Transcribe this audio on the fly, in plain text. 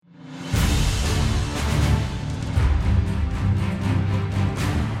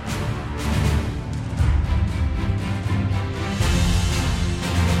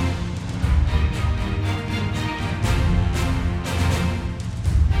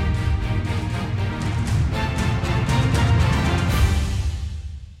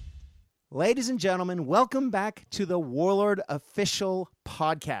Ladies and gentlemen, welcome back to the Warlord Official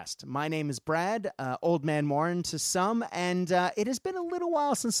Podcast. My name is Brad, Old Man Morin to some, and it has been a little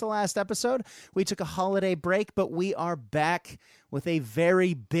while since the last episode. We took a holiday break, but we are back with a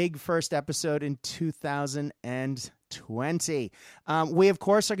very big first episode in 2020. We, of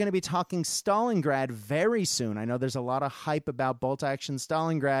course, are going to be talking Stalingrad very soon. I know there's a lot of hype about Bolt Action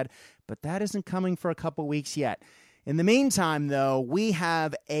Stalingrad, but that isn't coming for a couple weeks yet. In the meantime, though, we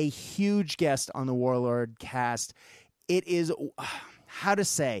have a huge guest on the Warlord cast. It is, how to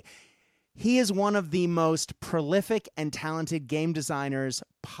say, he is one of the most prolific and talented game designers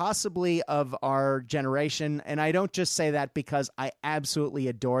possibly of our generation. And I don't just say that because I absolutely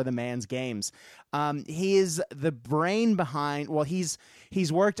adore the man's games. He is the brain behind, well, he's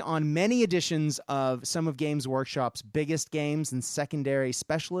worked on many editions of some of Games Workshop's biggest games and secondary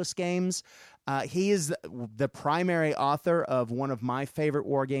specialist games. He is the primary author of one of my favorite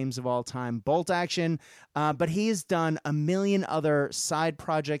war games of all time, Bolt Action, but he has done a million other side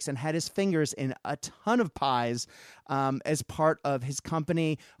projects and had his fingers in a ton of pies as part of his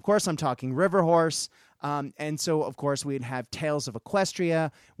company. Of course, I'm talking River Horse. And so, of course, we'd have Tales of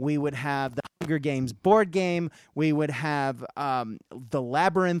Equestria. We would have the Hunger Games board game. We would have the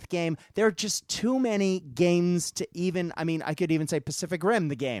Labyrinth game. There are just too many games to even, I could even say Pacific Rim,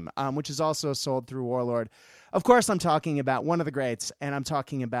 the game, which is also sold through Warlord. Of course, I'm talking about one of the greats, and I'm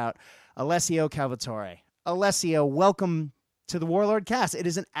talking about Alessio Calvatore. Alessio, welcome to the Warlord cast. It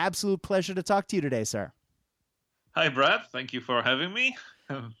is an absolute pleasure to talk to you today, sir. Hi, Brad. Thank you for having me.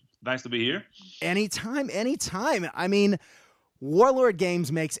 Nice to be here. Anytime. Warlord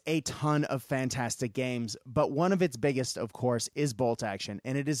Games makes a ton of fantastic games, but one of its biggest, of course, is Bolt Action.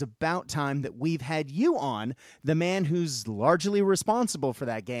 And it is about time that we've had you on, the man who's largely responsible for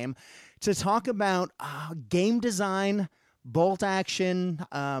that game, to talk about game design, Bolt Action,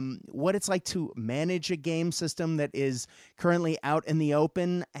 what it's like to manage a game system that is currently out in the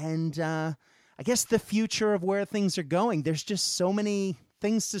open, and I guess the future of where things are going. There's just so many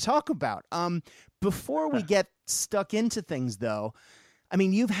things to talk about. Before we get stuck into things, though,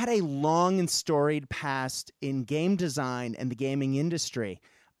 you've had a long and storied past in game design and the gaming industry.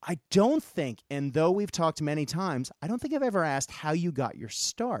 I don't think, and though we've talked many times, I don't think I've ever asked how you got your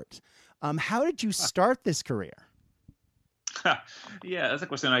start. How did you start this career? Yeah, that's a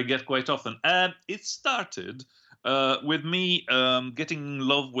question I get quite often. It started with me getting in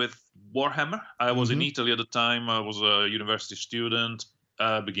love with Warhammer. I was in Italy at the time. I was a university student.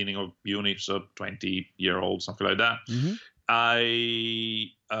 Beginning of uni, so 20-year-old, something like that.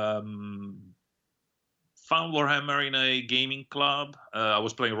 I found Warhammer in a gaming club. I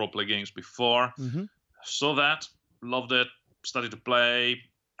was playing role-play games before. Saw that, loved it, started to play,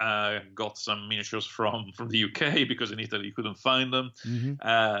 got some miniatures from the UK because in Italy you couldn't find them.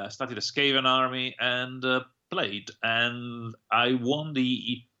 Started a Skaven army and played. And I won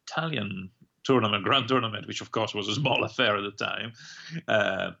the Italian grand tournament, which of course was a small affair at the time.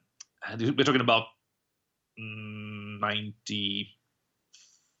 And we're talking about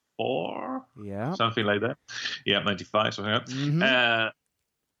 94, something like that. Yeah, 95, something like that.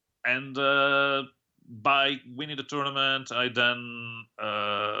 And by winning the tournament, I then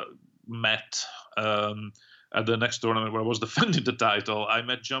met at the next tournament where I was defending the title. I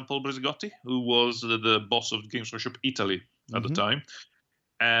met Jean-Paul Brisigotti, who was the boss of Games Workshop Italy at the time.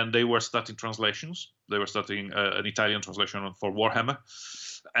 And they were starting translations. They were starting an Italian translation for Warhammer.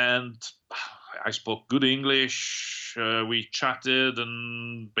 And I spoke good English. We chatted,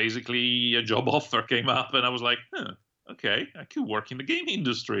 and basically a job offer came up. And I was like, okay, I could work in the game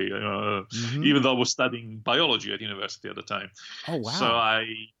industry, even though I was studying biology at university at the time. Oh, wow. So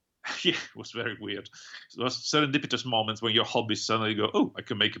it was very weird. There was serendipitous moments when your hobbies suddenly go, oh, I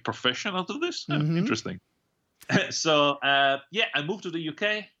can make a profession out of this? Interesting. So I moved to the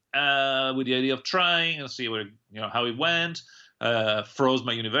UK with the idea of trying and see how it went. Froze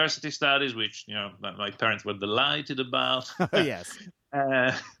my university studies, which my parents were delighted about. Yes.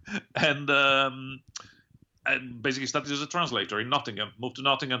 And basically started as a translator in Nottingham. Moved to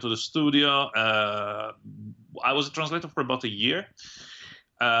Nottingham to the studio. I was a translator for about a year.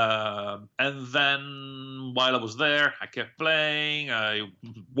 And then while I was there, I kept playing. I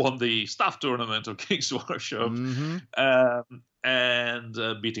won the staff tournament of Games Workshop and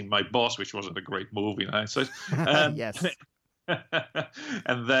beating my boss, which wasn't a great move in hindsight. Yes.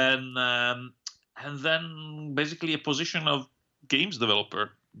 And then basically a position of games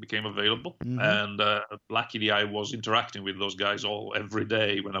developer became available. And luckily I was interacting with those guys every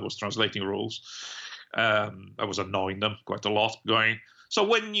day when I was translating rules. I was annoying them quite a lot, going, so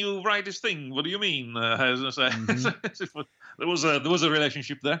when you write this thing, what do you mean? Mm-hmm. There was a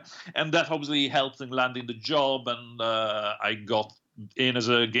relationship there, and that obviously helped in landing the job, and I got in as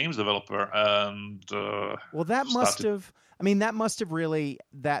a games developer. And well, that must have. I mean, that must have really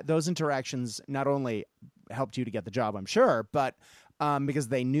those interactions not only helped you to get the job, I'm sure, but because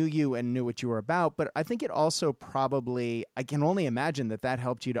they knew you and knew what you were about. But I think it also probably, I can only imagine that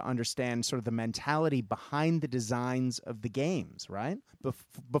helped you to understand sort of the mentality behind the designs of the games, right?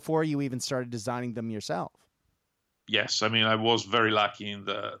 Before you even started designing them yourself. Yes, I mean, I was very lucky in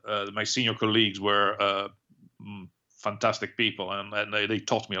my senior colleagues were fantastic people, and they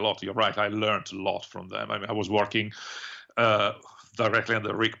taught me a lot. You're right, I learned a lot from them. I mean, I was working directly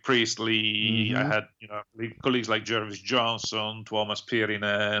under Rick Priestley. I had colleagues like Jervis Johnson, Tuomas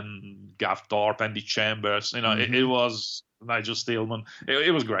Pirinen, Gav Thorpe, Andy Chambers. It was Nigel Stillman.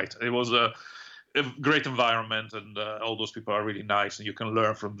 It was great. It was a great environment, and all those people are really nice, and you can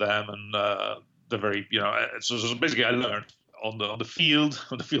learn from them. And they're very, so basically, I learned on the field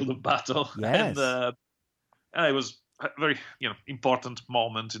of battle. Yes. And it was a very important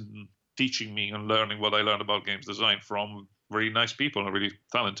moment in teaching me and learning what I learned about games design from really nice people and really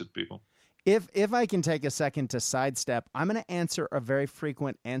talented people. If I can take a second to sidestep, I'm going to answer a very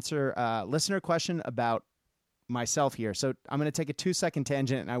frequent listener question about myself here. So I'm going to take a 2-second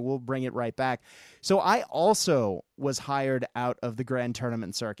tangent and I will bring it right back. So I also was hired out of the Grand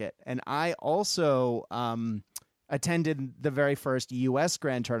Tournament circuit, and I also attended the very first U.S.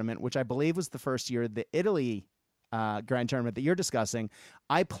 Grand Tournament, which I believe was the first year the Italy Grand Tournament that you're discussing.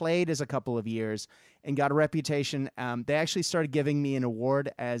 I played as a couple of years and got a reputation. They actually started giving me an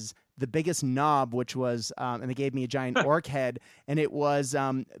award as the biggest knob, which was, and they gave me a giant orc head, and it was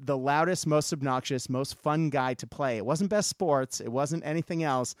the loudest, most obnoxious, most fun guy to play. It wasn't best sports. It wasn't anything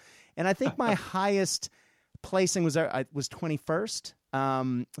else. And I think my highest placing was 21st.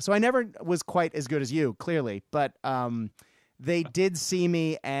 So I never was quite as good as you, clearly, but they did see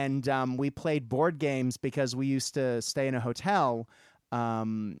me, and we played board games because we used to stay in a hotel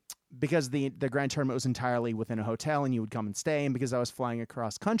because the Grand Tournament was entirely within a hotel, and you would come and stay. And because I was flying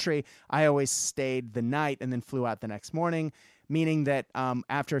across country, I always stayed the night and then flew out the next morning, meaning that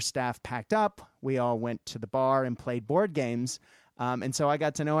after staff packed up, we all went to the bar and played board games. And so I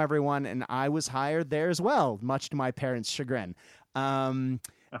got to know everyone, and I was hired there as well, much to my parents' chagrin.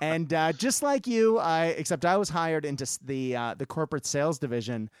 And just like you, except I was hired into the corporate sales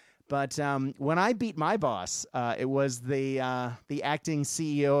division. But when I beat my boss, it was the acting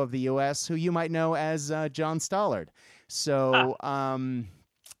CEO of the U.S., who you might know as John Stollard. So,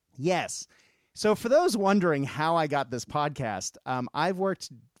 yes. So for those wondering how I got this podcast, I've worked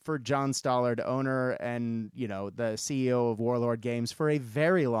for John Stollard, owner and the CEO of Warlord Games, for a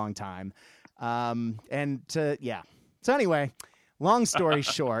very long time. So anyway. Long story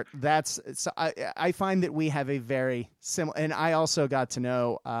short, I find that we have a very similar, and I also got to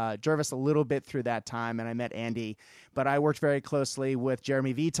know Jervis a little bit through that time, and I met Andy, but I worked very closely with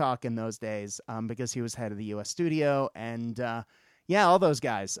Jeremy Vitok in those days because he was head of the U.S. studio, and all those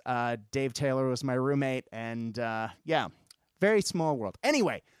guys. Dave Taylor was my roommate, and very small world.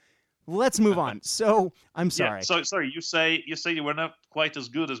 Anyway, let's move on. So I'm sorry. Yeah, sorry. You say you were not quite as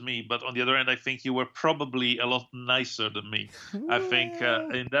good as me, but on the other hand, I think you were probably a lot nicer than me. I think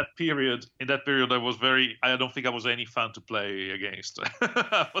in that period, I was I don't think I was any fun to play against.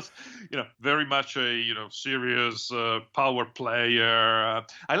 I was, very much a serious power player.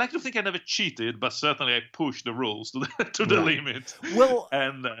 I like to think I never cheated, but certainly I pushed the rules to the limit. Well,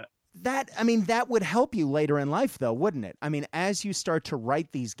 and. That would help you later in life, though, wouldn't it? I mean, as you start to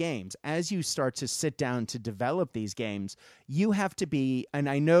write these games, as you start to sit down to develop these games, you have to be, and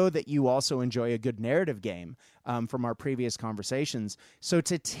I know that you also enjoy a good narrative game from our previous conversations. So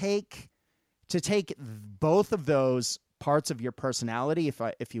to take both of those parts of your personality,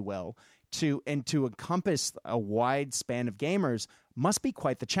 if you will, to encompass a wide span of gamers must be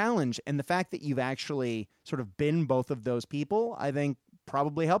quite the challenge. And the fact that you've actually sort of been both of those people, I think,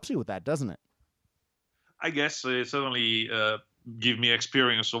 probably helps you with that, doesn't it? I guess it certainly give me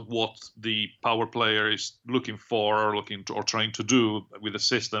experience of what the power player is looking for or trying to do with the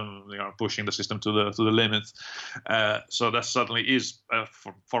system, pushing the system to the limit. So that certainly is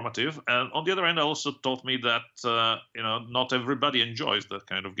formative. And on the other hand, it also taught me that not everybody enjoys that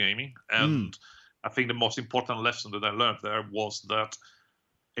kind of gaming. And I think the most important lesson that I learned there was that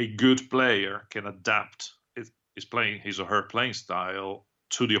a good player can adapt is playing his or her playing style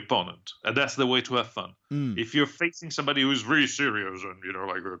to the opponent, and that's the way to have fun. If you're facing somebody who's really serious and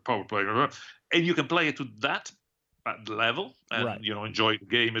like a power player, and you can play it to that level and right. Enjoy the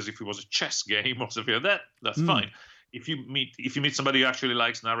game as if it was a chess game or something like that, that's fine. if you meet somebody who actually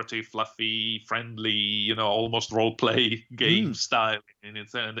likes narrative, fluffy, friendly, almost role play game style, and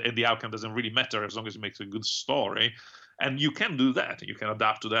the outcome doesn't really matter as long as it makes a good story, and you can do that. You can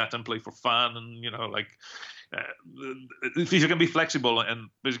adapt to that and play for fun, and if you can be flexible and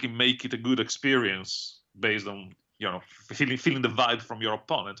basically make it a good experience based on feeling the vibe from your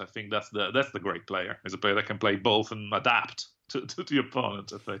opponent. I think that's the great player, is a player that can play both and adapt to the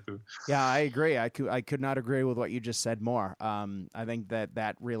opponent effectively. Yeah, I agree. I could not agree with what you just said more. I think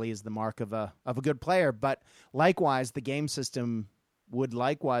that really is the mark of a good player. But likewise, the game system would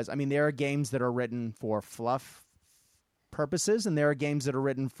likewise. I mean, there are games that are written for fluff purposes, and there are games that are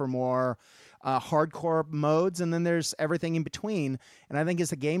written for more hardcore modes, and then there's everything in between. And I think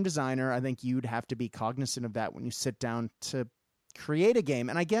as a game designer, I think you'd have to be cognizant of that when you sit down to create a game.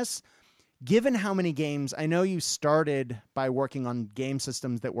 And I guess, given how many games, I know you started by working on game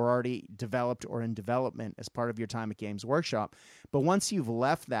systems that were already developed or in development as part of your time at Games Workshop, but once you've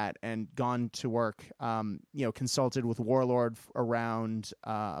left that and gone to work, consulted with Warlord around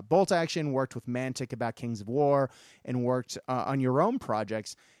Bolt Action, worked with Mantic about Kings of War, and worked on your own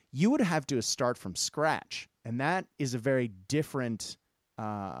projects, you would have to start from scratch. And that is a very different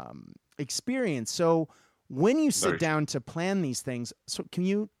experience. So when you sit down to plan these things, so can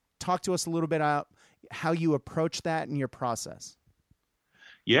you talk to us a little bit about how you approach that in your process?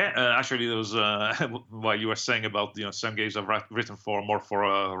 Yeah, actually, there was what you were saying about some games I've written more for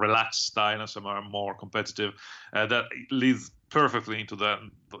a relaxed style, and some are more competitive. That leads perfectly into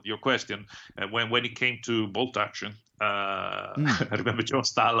your question. When it came to Bolt Action, I remember John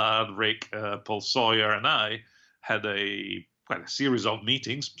Stallard, Rick, Paul Sawyer, and I had a series of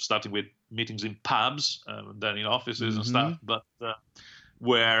meetings, starting with meetings in pubs, then in offices and stuff, but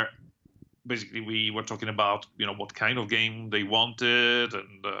where basically we were talking about what kind of game they wanted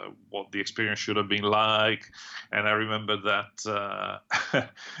and what the experience should have been like. And I remember that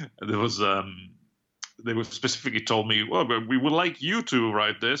they were specifically told me, well, we would like you to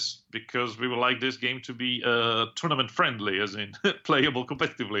write this because we would like this game to be tournament friendly, as in playable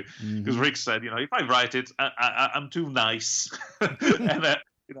competitively. Because Rick said, if I write it, I'm too nice. And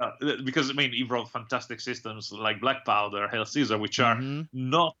because he wrote fantastic systems like Black Powder, Hail Caesar, which are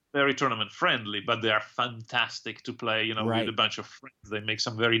not very tournament friendly, but they are fantastic to play, with a bunch of friends. They make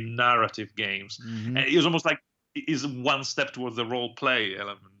some very narrative games. And it was almost like is one step towards the role play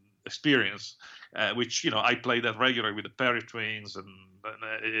element experience, which I play that regularly with the Perry twins, and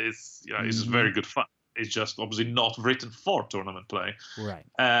it's it's very good fun. It's just obviously not written for tournament play.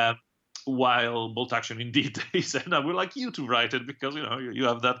 Right. While Bolt Action, indeed, they said, "No, we'd like you to write it because you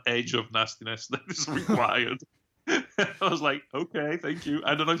have that edge of nastiness that is required." I was like, "Okay, thank you."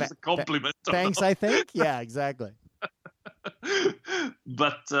 I don't know if it's a compliment. Thanks, I think. Yeah, exactly.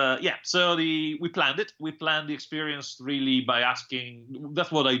 But so we planned it. We planned the experience really by asking.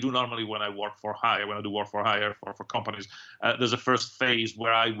 That's what I do normally when I work for hire. When I do work for hire for companies, there's a first phase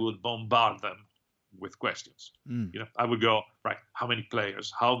where I would bombard them with questions. I would go, right, how many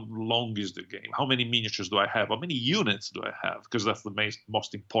players? How long is the game? How many miniatures do I have? How many units do I have? Because that's the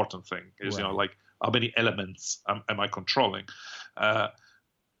most important thing is, like how many elements am I controlling?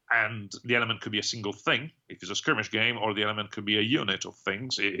 And the element could be a single thing if it's a skirmish game, or the element could be a unit of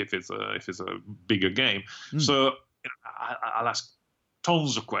things if it's a bigger game. So I'll ask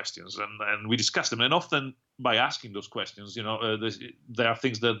tons of questions, and we discuss them. And often by asking those questions, there are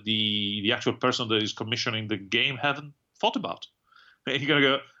things that the actual person that is commissioning the game haven't thought about. And you're going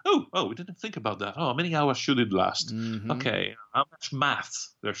to go, oh, we didn't think about that. Oh, how many hours should it last? Okay, how much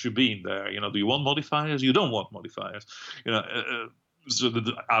math there should be in there? Do you want modifiers? You don't want modifiers. So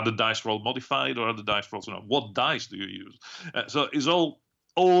are the dice roll modified, or are the dice rolls? What dice do you use? So it's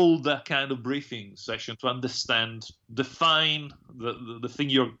all that kind of briefing session to understand, define the thing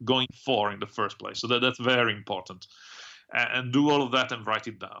you're going for in the first place. So that's very important. And do all of that and write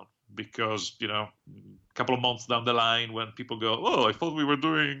it down. Because, a couple of months down the line, when people go, oh, I thought we were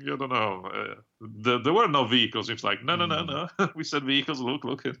doing, I don't know, there were no vehicles. It's like, no. We said vehicles.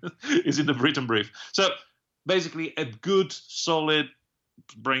 Look, it's in the written brief. So basically a good, solid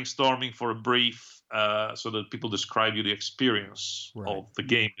brainstorming for a brief, so that people describe you the experience of the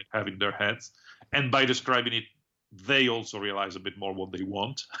game they have in their heads. And by describing it, they also realize a bit more what they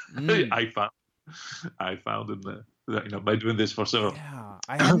want. I found in the by doing this for several. Yeah,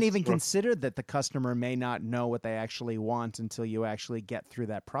 I hadn't even considered that the customer may not know what they actually want until you actually get through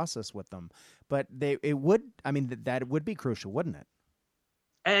that process with them. But that would be crucial, wouldn't it?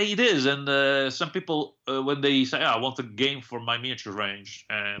 It is, and some people, when they say, I want a game for my miniature range,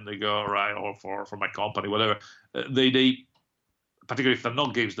 and they go, right, or for my company, whatever, they particularly if they're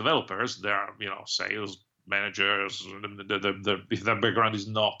not games developers, they're, sales managers, if their background is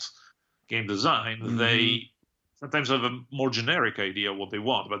not game design, they sometimes have a more generic idea of what they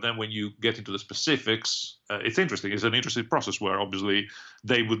want. But then when you get into the specifics, it's interesting. It's an interesting process where obviously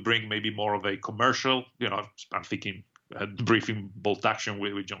they would bring maybe more of a commercial, I'm thinking briefing Bolt Action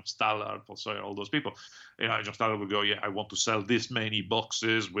with John Stallard, also all those people. John Stallard would go, I want to sell this many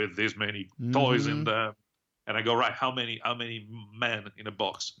boxes with this many toys in them. And I go, right, how many men in a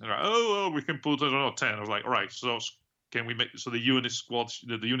box? And they're like, we can put, I don't know, 10. I was like, all right, so can we make, so the unit squad,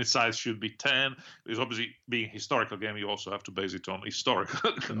 the unit size should be 10. It's obviously being a historical game, you also have to base it on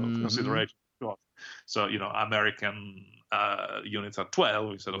historical consideration. So, American units are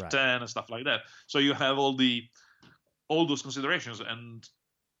 12 instead of 10 and stuff like that. So you have all those considerations, and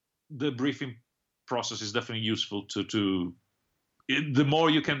the briefing process is definitely useful to the more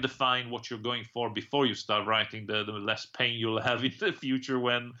you can define what you're going for before you start writing, the less pain you'll have in the future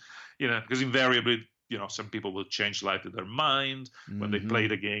when, because invariably, some people will change slightly their mind. When they play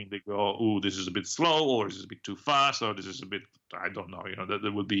the game, they go, oh, this is a bit slow, or this is a bit too fast, or this is a bit, I don't know,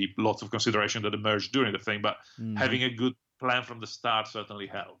 there will be lots of consideration that emerge during the thing, but having a good plan from the start certainly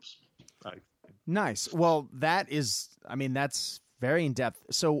helps. Nice. Well, that's very in depth.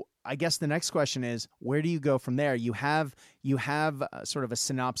 So I guess the next question is, where do you go from there? You have sort of a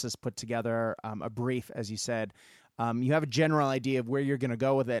synopsis put together, a brief, as you said. You have a general idea of where you're going to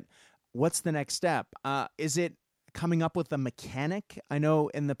go with it. What's the next step? Is it coming up with a mechanic? I know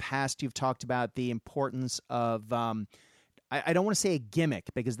in the past you've talked about the importance of, I don't want to say a gimmick,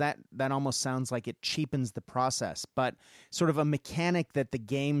 because that almost sounds like it cheapens the process, but sort of a mechanic that the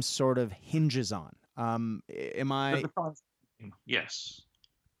game sort of hinges on. Am I? Yes.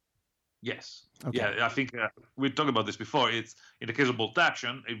 Okay. Yeah, I think we talked about this before. It's in the case of Bolt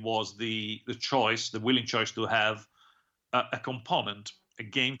Action, it was the choice, the willing choice to have a component, a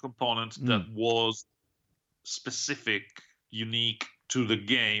game component that was specific, unique to the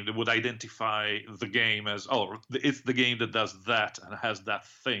game, that would identify the game as, it's the game that does that and has that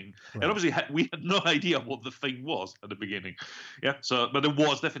thing. Right. And obviously we had no idea what the thing was at the beginning. Yeah. So, but there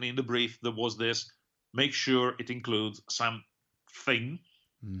was definitely in the brief, there was this, make sure it includes some thing,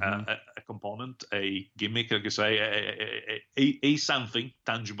 a component, a gimmick, like you say, a something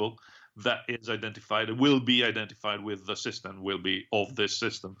tangible that is identified, will be identified with the system, will be of this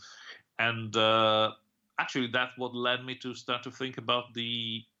system. And actually, that's what led me to start to think about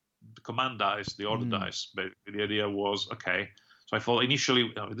the command dice, the order dice. But the idea was, okay, so I thought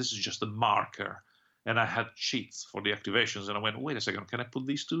initially, this is just a marker. And I had cheats for the activations. And I went, wait a second, can I put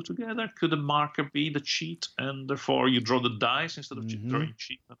these two together? Could a marker be the cheat? And therefore, you draw the dice instead of drawing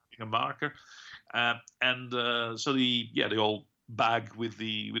cheat and having a marker. So the old bag with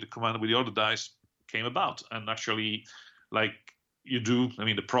the command, with the order dice came about. And actually, like you do,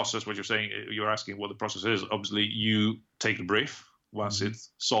 the process, what you're saying, you're asking what the process is. Obviously, you take the brief once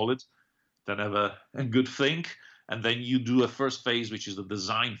it's solid, then have a good think. And then you do a first phase, which is the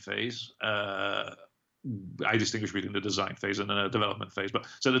design phase. I distinguish between the design phase and the development phase.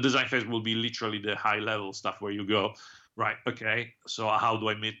 So the design phase will be literally the high-level stuff where you go, right, okay, so how do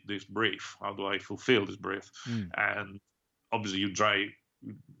I meet this brief? How do I fulfill this brief? And obviously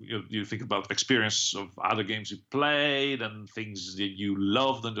you think about experience of other games you played and things that you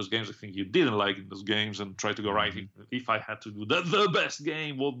loved in those games, I think you didn't like in those games, and try to go, right, if I had to do the best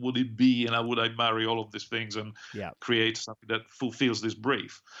game, what would it be? And how would I marry all of these things and create something that fulfills this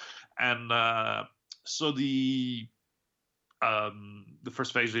brief? And so the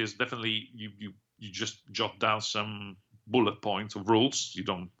first phase is definitely you just jot down some bullet points of rules. You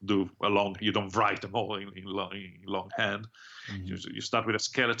don't write them all in longhand. You start with a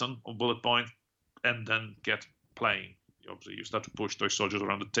skeleton of bullet point and then get playing. Obviously, you start to push toy soldiers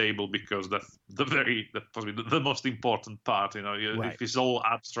around the table, because that's possibly the most important part. Right. If it's all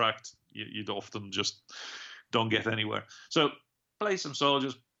abstract, you often just don't get anywhere. So play some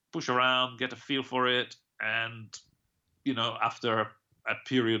soldiers, push around, get a feel for it, and after a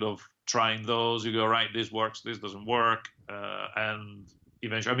period of trying those, you go, right, this works, this doesn't work, and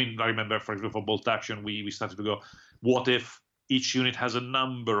eventually, I remember, for example, for Bolt Action, we started to go, what if each unit has a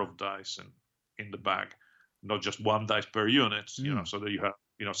number of dice in the bag, not just one dice per unit, so that you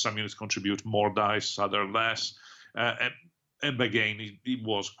have, some units contribute more dice, other less, and again, it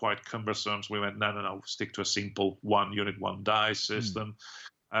was quite cumbersome, so we went, no, stick to a simple one unit, one dice system.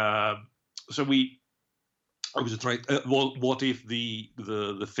 So I was trying. What if the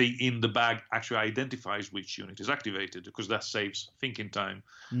thing in the bag actually identifies which unit is activated? Because that saves thinking time.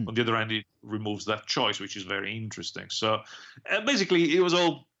 On the other hand, it removes that choice, which is very interesting. So basically, it was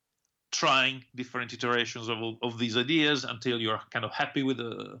all trying different iterations of these ideas until you're kind of happy with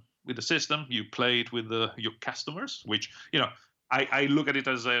the with the system, you play it with your customers, which, I look at it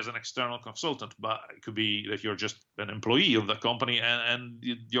as an external consultant, but it could be that you're just an employee of the company, and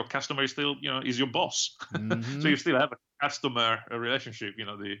your customer is still, is your boss. Mm-hmm. So you still have a customer relationship.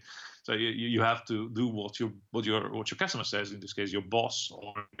 So you have to do what your customer says. In this case, your boss,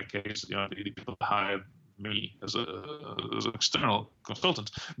 or in the case, the people that hired me as an external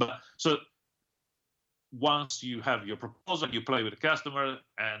consultant. But so once you have your proposal, you play with the customer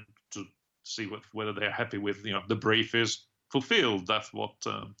and to see whether they're happy with the brief is fulfilled. That's what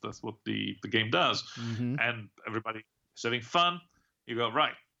the game does. Mm-hmm. And everybody is having fun. You go,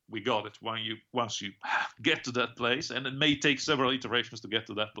 right, we got it. Once you get to that place, and it may take several iterations to get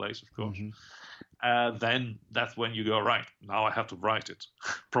to that place, of course. Mm-hmm. Then that's when you go, right, now I have to write it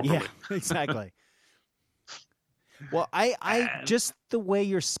properly. Yeah, exactly. Well, I just the way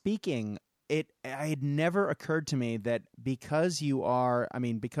you're speaking, it had never occurred to me that because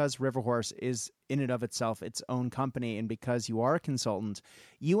Riverhorse is in and of itself its own company, and because you are a consultant,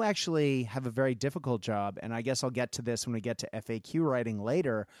 you actually have a very difficult job. And I guess I'll get to this when we get to FAQ writing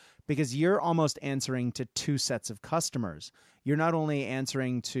later, because you're almost answering to two sets of customers. You're not only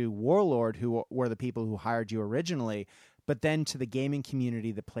answering to Warlord, who were the people who hired you originally, but then to the gaming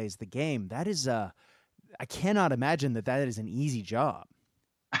community that plays the game. That is I cannot imagine that is an easy job.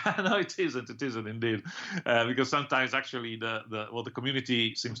 No, it isn't. It isn't indeed, because sometimes actually what the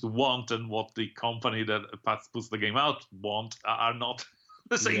community seems to want and what the company that puts the game out want are not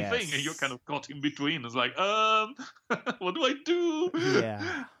the same thing, and you're kind of caught in between. It's like, what do I do?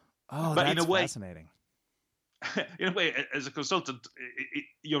 Yeah. Oh, but that's fascinating. In a way, as a consultant,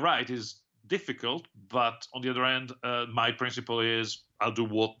 you're right, is difficult. But on the other hand, my principle is I'll do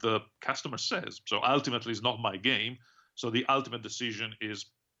what the customer says. So ultimately, it's not my game. So the ultimate decision is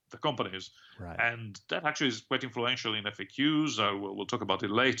the companies. Right. And that actually is quite influential in FAQs. We'll talk about it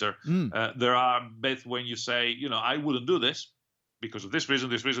later. There are bits when you say, I wouldn't do this because of this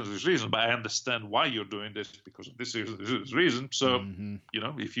reason, but I understand why you're doing this because of this reason. So,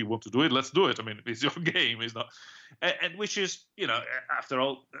 if you want to do it, let's do it. I mean, it's your game. It's not, and which is, after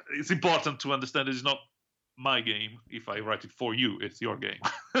all, it's important to understand it's not my game. If I write it for you, it's your game.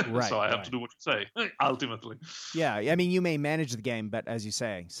 Right, so I have to do what you say, ultimately. Yeah, I mean, you may manage the game, but as you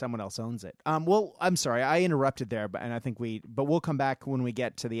say, someone else owns it. Well, I'm sorry, I interrupted there, but we'll come back when we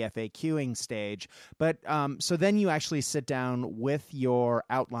get to the FAQing stage. But so then you actually sit down with your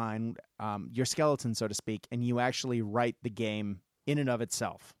outline, your skeleton, so to speak, and you actually write the game in and of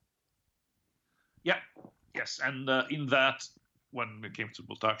itself. Yeah, yes, and in that, when it came to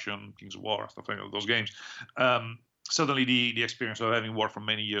Bolt Action, Kings of War, stuff like those games, suddenly the experience of having worked for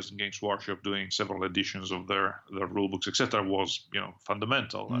many years in Games Workshop, doing several editions of their rule books, etc., was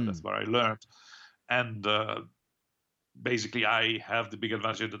fundamental, and that's where I learned. And basically, I have the big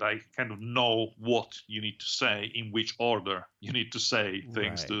advantage that I kind of know what you need to say, in which order you need to say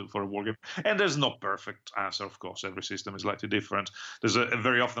things for a war game. And there's no perfect answer, of course. Every system is slightly different. There's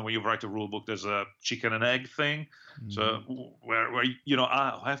very often when you write a rule book, there's a chicken and egg thing. So where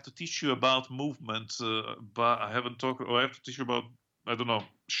I have to teach you about movement, but I haven't talked, or I have to teach you about, I don't know,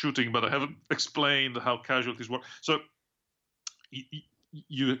 shooting, but I haven't explained how casualties work. So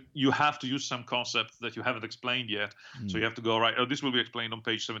you have to use some concepts that you haven't explained yet. So you have to go, right, this will be explained on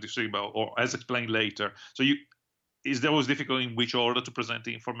page 73, or as explained later. So is always difficult in which order to present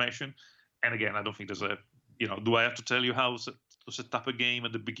the information. And again, I don't think there's do I have to tell you how to set up a game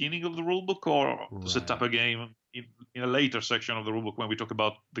at the beginning of the rulebook, or to set up a game in a later section of the rulebook when we talk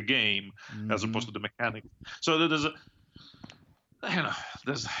about the game as opposed to the mechanics? So there's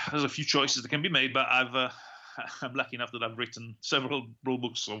a few choices that can be made, but I'm lucky enough that I've written several rule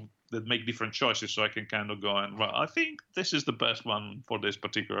books that make different choices, so I can kind of go and, well, I think this is the best one for this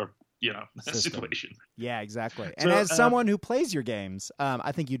particular situation. Yeah, exactly. And as someone who plays your games,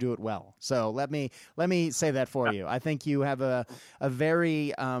 I think you do it well. So let me say that for you. I think you have a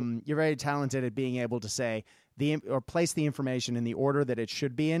very you're very talented at being able to say or place the information in the order that it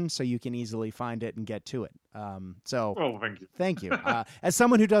should be in, so you can easily find it and get to it. Thank you. Thank you. As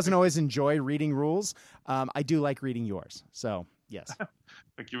someone who doesn't always enjoy reading rules, I do like reading yours. So yes.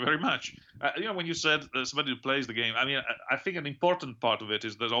 Thank you very much. When you said somebody who plays the game, I mean, I think an important part of it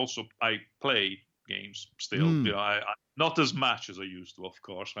is that also I play games still. I not as much as I used to, of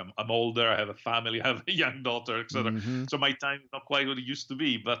course. I'm older. I have a family. I have a young daughter, etc. So my time is not quite what it used to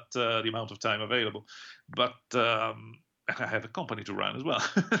be, but the amount of time available. But I have a company to run as well,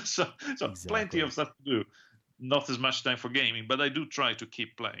 so exactly. Plenty of stuff to do. Not as much time for gaming, but I do try to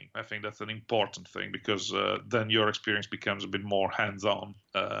keep playing. I think that's an important thing, because then your experience becomes a bit more hands-on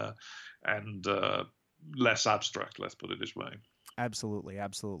and less abstract, let's put it this way. Absolutely,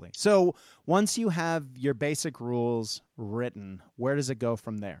 absolutely. So once you have your basic rules written, where does it go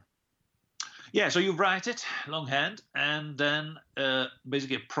from there? Yeah, so you write it longhand, and then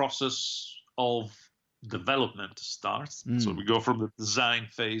basically a process of development starts. So we go from the design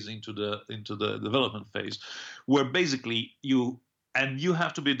phase into the development phase, where basically you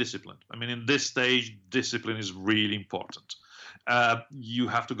have to be disciplined. I mean, in this stage, discipline is really important. You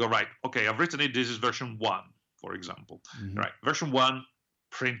have to go, right, okay, I've written it. This is version 1, for example. Right, version 1,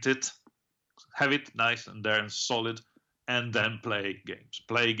 print it, have it nice and there and solid. And then play games,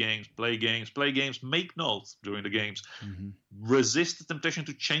 make notes during the games. Resist the temptation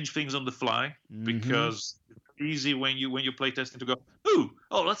to change things on the fly, because it's easy when you play testing to go,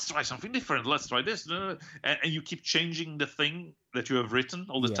 oh, let's try something different. Let's try this. And you keep changing the thing that you have written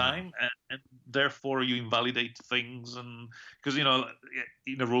all the time. And therefore you invalidate things. And because, in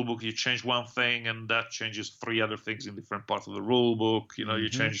a rule book, you change one thing and that changes 3 other things in different parts of the rule book. You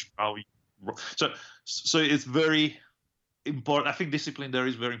change how you. So it's very important. I think discipline there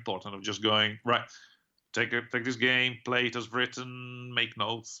is very important, of just going, right, take this game, play it as written, make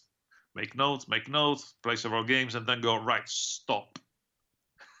notes, play several games, and then go, right, stop.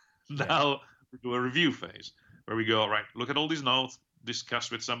 Now we do a review phase where we go, right, look at all these notes,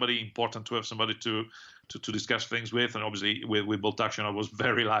 discuss with somebody. Important to have somebody to discuss things with. And obviously with Bolt Action, I was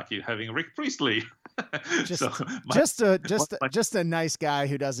very lucky having Rick Priestley. Just a nice guy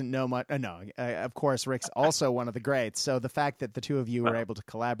who doesn't know much. No, of course, Rick's also one of the greats. So the fact that the two of you were able to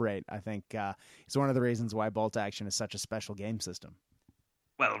collaborate, I think, is one of the reasons why Bolt Action is such a special game system.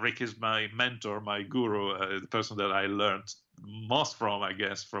 Well, Rick is my mentor, my guru, the person that I learned most from, I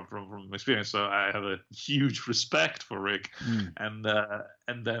guess, from experience. So I have a huge respect for Rick, and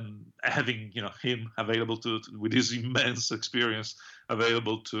then having him available with his immense experience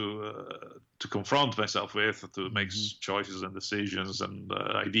available to confront myself with, to make choices and decisions and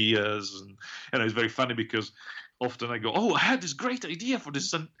ideas, and it's very funny because often I go, I had this great idea for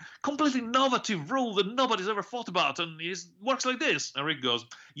this completely innovative rule that nobody's ever thought about, and it works like this. And Rick goes,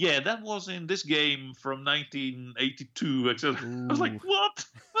 yeah, that was in this game from 1982, etc. I was like, what?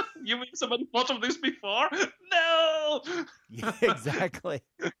 You mean somebody thought of this before? No! Yeah, exactly.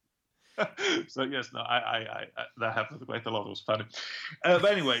 So yes, no, I that happened quite a lot. It was funny. But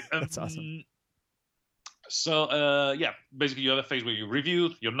anyway. That's awesome. So, basically you have a phase where you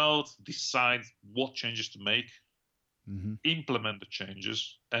review your notes, decide what changes to make, implement the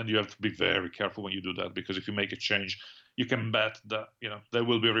changes, and you have to be very careful when you do that, because if you make a change, you can bet that there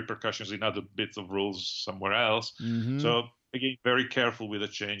will be repercussions in other bits of rules somewhere else. So again, very careful with the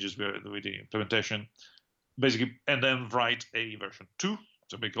changes, with the implementation, basically, and then write a version 2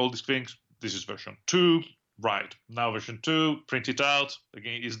 to make all these things. This is version 2, right? Now version 2, print it out.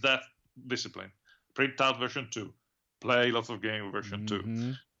 Again, is that discipline? Print out version 2, play lots of games with version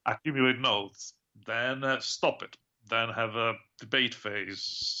 2, accumulate notes, then stop it, then have a debate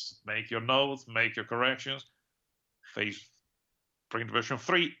phase, make your notes, make your corrections, print version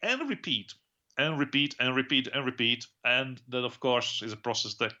 3, and repeat, and repeat, and repeat, and repeat. And that, of course, is a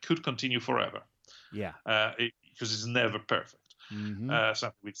process that could continue forever. Yeah. Because it's never perfect.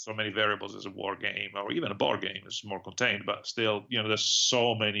 Something with so many variables as a war game, or even a board game, is more contained, but still, there's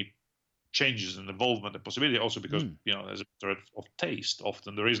so many changes and involvement and possibility, also because there's a matter of taste.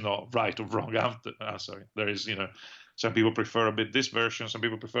 Often there is no right or wrong answer. There is, some people prefer a bit this version, some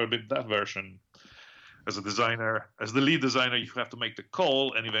people prefer a bit that version. As a designer, as the lead designer, you have to make the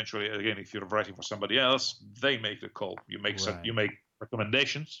call, and eventually, again, if you're writing for somebody else, they make the call. You make you make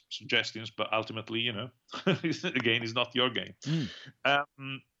recommendations, suggestions, but ultimately, again, it's not your game.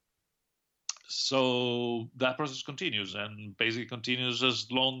 So that process continues, and basically continues as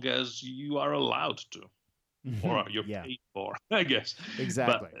long as you are allowed to, or you're paid for, I guess.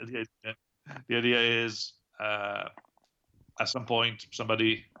 Exactly. But the idea is, at some point,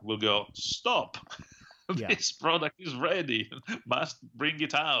 somebody will go, stop. This product is ready. Must bring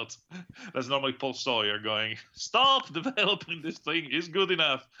it out. That's normally Paul Sawyer going, stop developing this thing. It's good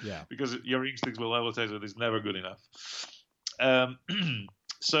enough. Yeah. Because your instincts will always tell you that it's never good enough.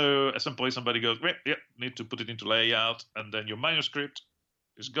 So at some point, somebody goes, need to put it into layout, and then your manuscript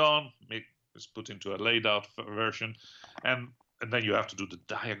is gone. It's put into a laid out version, and then you have to do the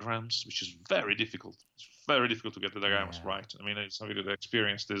diagrams, which is very difficult. It's very difficult to get the diagrams right. I mean, it's something that I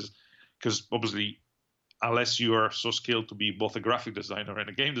experienced is because obviously, unless you are so skilled to be both a graphic designer and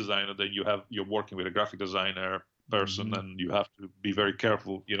a game designer, then you're working with a graphic designer person, and you have to be very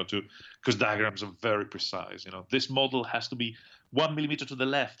careful, because diagrams are very precise. This model has to be 1 millimeter to the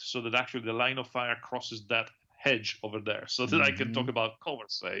left, so that actually the line of fire crosses that hedge over there, so that I can talk about cover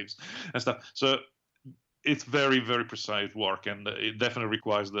saves and stuff. So it's very, very precise work, and it definitely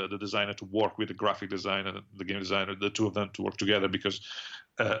requires the designer to work with the graphic designer and the game designer, the two of them to work together, because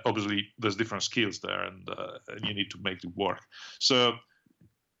obviously there's different skills there, and you need to make it work. So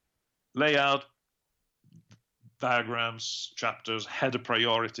layout, diagrams, chapters, header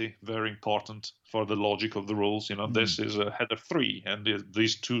priority, very important for the logic of the rules. This is a header 3, and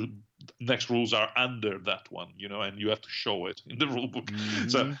these two next rules are under that one, and you have to show it in the rule book. Mm-hmm.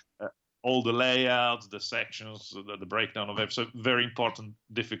 So all the layouts, the sections, the breakdown of it. So very important,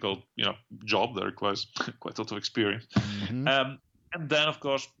 difficult, job that requires quite a lot of experience. Mm-hmm. And then, of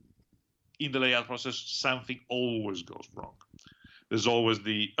course, in the layout process, something always goes wrong. There's always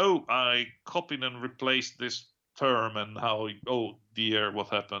I copied and replaced this term, and oh dear, what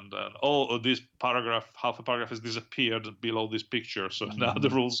happened? And this paragraph, half a paragraph has disappeared below this picture. So now the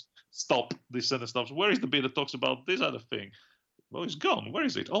rules stop, this sentence stops. Where is the bit that talks about this other thing? Well, it's gone. Where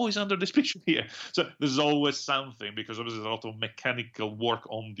is it? Oh, it's under this picture here. So there's always something, because obviously there's a lot of mechanical work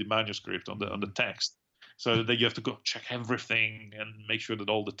on the manuscript, on the text. So that you have to go check everything and make sure that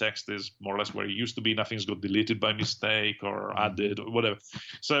all the text is more or less where it used to be. Nothing's got deleted by mistake or added or whatever.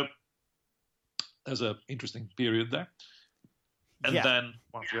 So there's an interesting period there. And then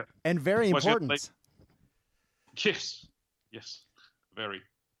and very important. Yes, very,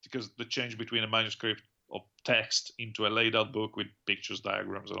 because the change between a manuscript of text into a laid out book with pictures,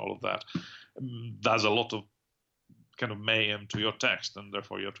 diagrams, and all of that does a lot of kind of mayhem to your text, and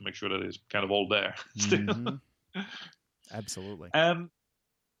therefore you have to make sure that it's kind of all there still. Mm-hmm. Absolutely. And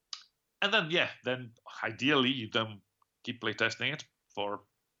then ideally you then keep playtesting it for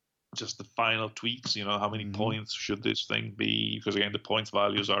just the final tweaks. How many points should this thing be? Because again, the points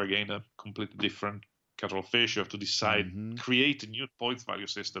values are again a completely different kettle of fish. You have to decide. Create a new points value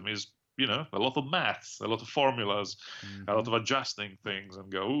system is a lot of maths, a lot of formulas, a lot of adjusting things,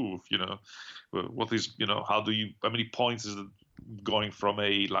 and go, what is, how many points is it going from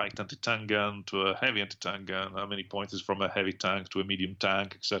a light anti-tank gun to a heavy anti-tank gun? How many points is from a heavy tank to a medium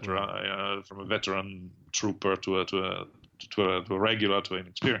tank, etc.? From a veteran trooper to a regular to an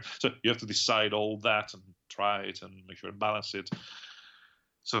experienced. So you have to decide all that and try it and make sure and balance it.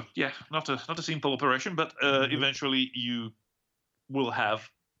 So not a simple operation, but eventually you will have.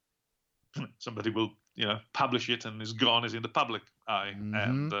 Somebody will, publish it, and it's gone, is in the public eye,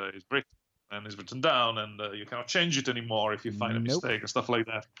 and it's written, and it's written down, and you cannot change it anymore if you find a mistake and stuff like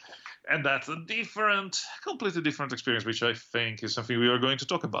that. And that's a completely different experience, which I think is something we are going to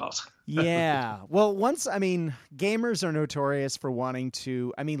talk about. Yeah. Well, gamers are notorious for wanting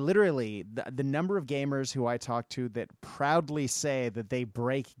to, literally, the number of gamers who I talk to that proudly say that they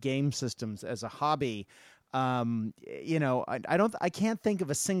break game systems as a hobby. I can't think of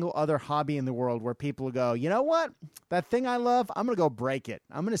a single other hobby in the world where people go, you know what, that thing I love, I'm going to go break it.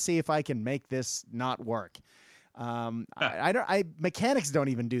 I'm going to see if I can make this not work. Mechanics don't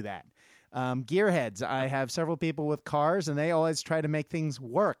even do that. Gearheads, I have several people with cars, and they always try to make things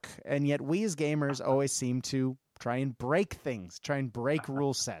work. And yet we as gamers always seem to try and break things, try and break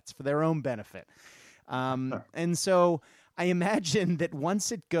rule sets for their own benefit. And so I imagine that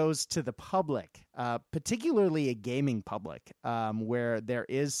once it goes to the public, particularly a gaming public, where there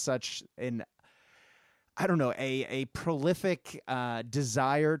is such a prolific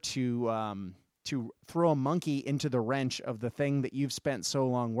desire to throw a monkey into the wrench of the thing that you've spent so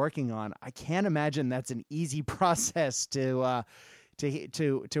long working on, I can't imagine that's an easy process to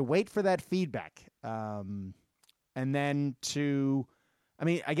wait for that feedback, and then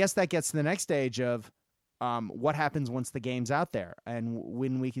I guess that gets to the next stage of. What happens once the game's out there, and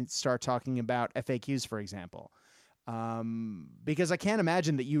when we can start talking about FAQs, for example, because I can't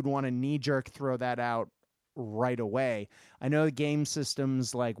imagine that you'd want to knee-jerk throw that out right away. I know game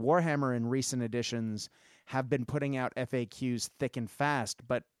systems like Warhammer in recent editions have been putting out FAQs thick and fast,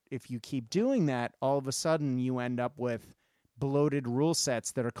 but if you keep doing that, all of a sudden you end up with bloated rule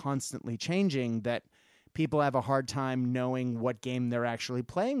sets that are constantly changing that people have a hard time knowing what game they're actually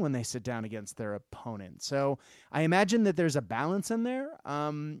playing when they sit down against their opponent. So I imagine that there's a balance in there.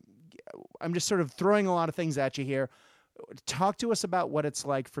 I'm just sort of throwing a lot of things at you here. Talk to us about what it's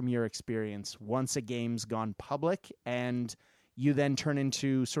like from your experience once a game's gone public and you then turn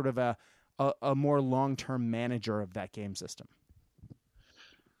into sort of a more long-term manager of that game system.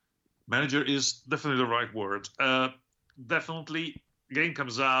 Manager is definitely the right word. Definitely, game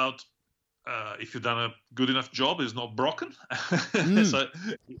comes out. If you've done a good enough job, it's not broken. So,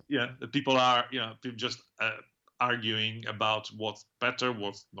 people are, people just arguing about what's better,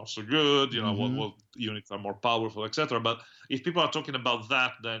 what's not so good, what units are more powerful, etc. But if people are talking about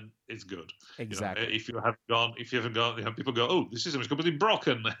that, then it's good. Exactly. If you haven't gone, people go, "Oh, this system is completely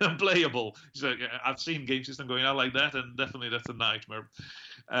broken, unplayable." So I've seen game system going out like that, and definitely that's a nightmare.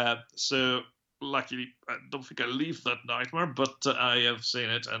 So luckily, I don't think I leave that nightmare, but I have seen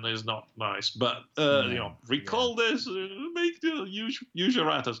it, and it's not nice. But recall this, use your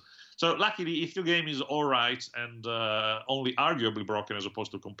erratas. So luckily, if your game is all right and only arguably broken as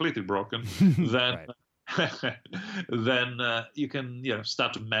opposed to completely broken, then then you can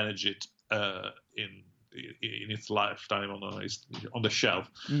start to manage it in its lifetime on the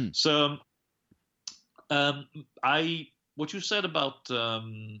shelf. So what you said about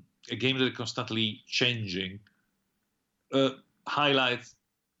a game that is constantly changing highlights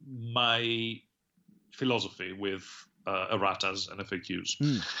my philosophy with erratas and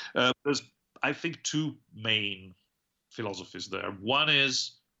FAQs. There's, I think, two main philosophies there. One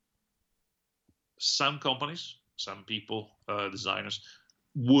is some companies, some people, designers,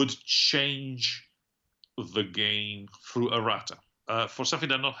 would change the game through errata for something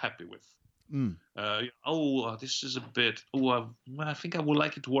they're not happy with. This is a bit. I think I would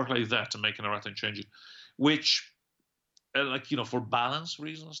like it to work like that, to make an errata and change it, which, for balance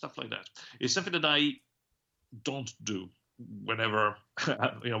reasons, stuff like that, is something that I don't do. Whenever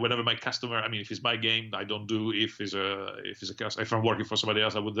my customer, if it's my game, I don't do. If I'm working for somebody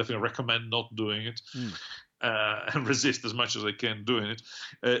else, I would definitely recommend not doing it and resist as much as I can doing it.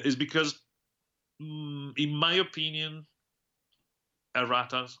 Is because, in my opinion,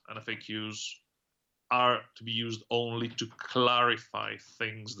 erratas and FAQs are to be used only to clarify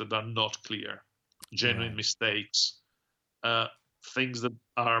things that are not clear, genuine mistakes, things that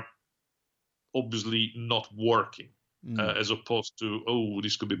are obviously not working, as opposed to,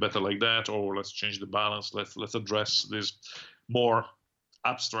 this could be better like that, or let's change the balance, let's address this more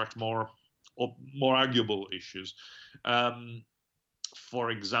abstract, more arguable issues.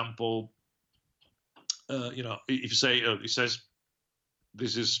 For example, if you say it says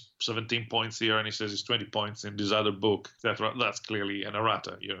this is 17 points here, and he says it's 20 points in this other book, etc. That's clearly an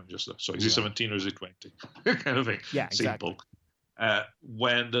errata. So is it 17 or is it 20? Kind of thing. Yeah, exactly. Simple.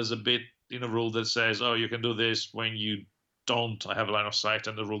 When there's a bit in a rule that says, you can do this when you don't have a line of sight,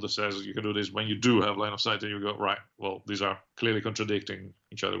 and the rule that says you can do this when you do have line of sight, and you go, right, well, these are clearly contradicting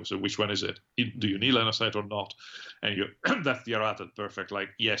each other. So which one is it? Do you need line of sight or not? And that's the errata. Perfect. Like,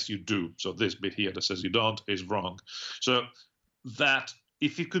 yes, you do. So this bit here that says you don't is wrong. So that,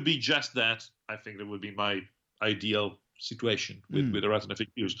 if it could be just that, I think that would be my ideal situation with errata and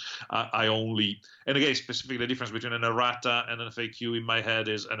FAQs. I only, and again, specifically the difference between an errata and an FAQ in my head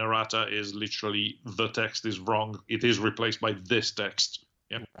is an errata is literally the text is wrong. It is replaced by this text.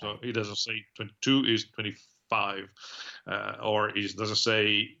 Yeah. So it doesn't say 22 is 25, or it doesn't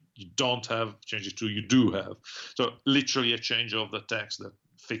say you don't have, change it to you do have. So literally a change of the text that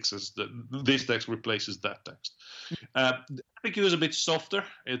fixes this text replaces that text. FAQ is a bit softer.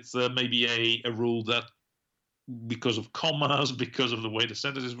 It's maybe a rule that, because of commas, because of the way the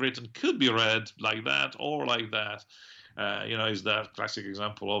sentence is written, could be read like that or like that. Is that classic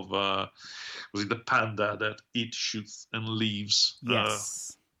example of was it the panda that eats, shoots, and leaves?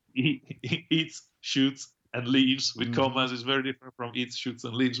 Yes. Eats, shoots, and leaves with commas is very different from eats, shoots,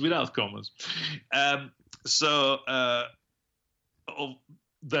 and leaves without commas.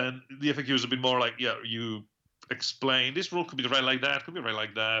 Then the FAQ is a bit more like, you explain this rule could be read like that, could be read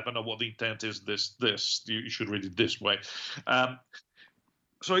like that. I know what the intent is. This you should read it this way.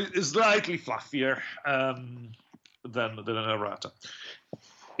 So it's slightly fluffier than an errata.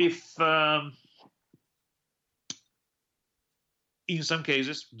 If in some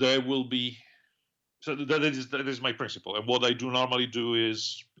cases there will be, so that is my principle. And what I do normally do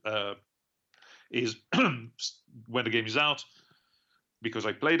is when the game is out, because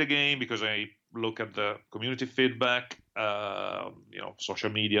I play the game, because I look at the community feedback, social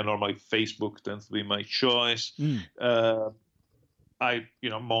media, normally Facebook tends to be my choice. I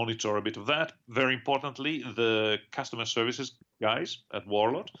monitor a bit of that. Very importantly, the customer services guys at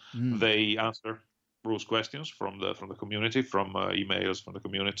Warlord, they answer rules questions from the community, from emails from the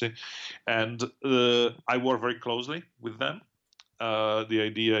community, and I work very closely with them. The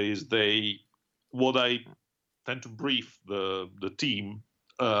idea is what I tend to brief the team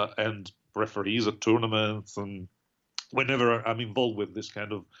and referees at tournaments, and whenever I'm involved with this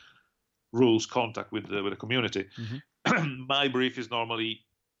kind of rules contact with the community, my brief is normally,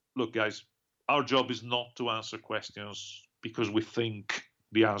 look, guys, our job is not to answer questions because we think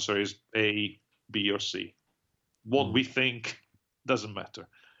the answer is A, B, or C. What we think doesn't matter.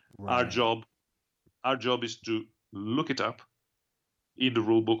 Right. Our job Our job is to look it up in the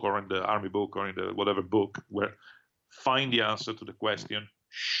rule book or in the army book or in the whatever book, where find the answer to the question,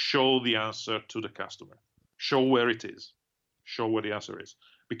 show the answer to the customer, show where it is, show where the answer is.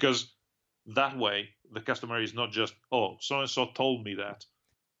 Because that way, the customer is not just, oh, so-and-so told me that.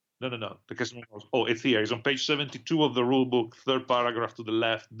 No. The customer goes, oh, it's here. It's on page 72 of the rule book, third paragraph to the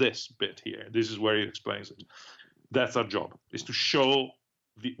left, this bit here. This is where it explains it. That's our job, is to show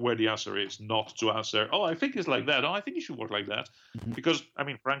where the answer is, not to answer, oh, I think it's like that. Oh, I think it should work like that. Mm-hmm. Because, I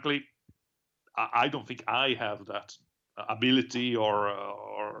mean, frankly, I don't think I have that ability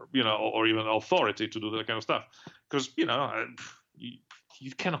or even authority to do that kind of stuff. Because,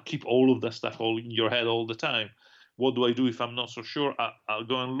 you cannot keep all of that stuff all in your head all the time. What do I do if I'm not so sure? I'll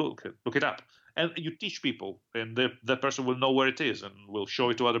go and look it up. And you teach people, and that person will know where it is and will show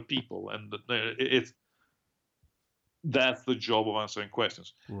it to other people. And that's the job of answering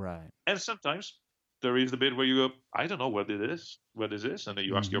questions. Right. And sometimes there is the bit where you go, I don't know where this is. And then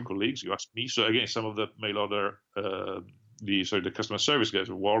you ask your colleagues, you ask me. So again, some of the mail order, the customer service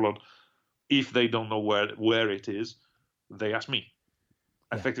guys, Warlord, if they don't know where it is, they ask me.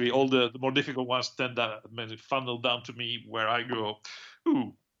 Yeah. Effectively, all the more difficult ones funnel down to me, where I go,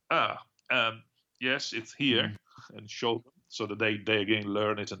 yes, it's here, and show them so that they again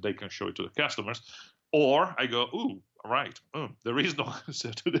learn it and they can show it to the customers. Or I go, right, there is no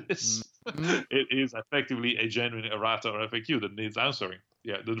answer to this. It is effectively a genuine errata or FAQ that needs answering.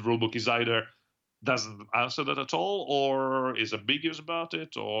 Yeah, the rulebook is either doesn't answer that at all, or is ambiguous about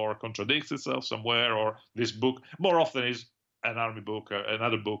it, or contradicts itself somewhere, or this book more often is an army book,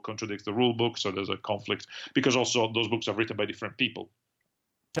 another book contradicts the rule book, so there's a conflict, because also those books are written by different people.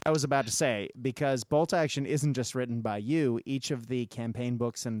 I was about to say, because Bolt Action isn't just written by you, each of the campaign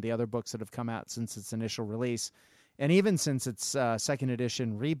books and the other books that have come out since its initial release, and even since its second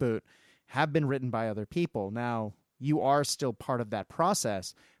edition reboot, have been written by other people. Now, you are still part of that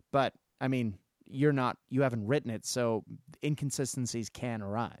process, but, I mean, you haven't written it, so inconsistencies can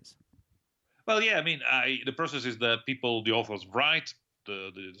arise. Well, yeah, I mean, the process is that the authors write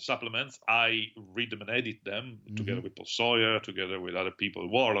the supplements. I read them and edit them together with Paul Sawyer, together with other people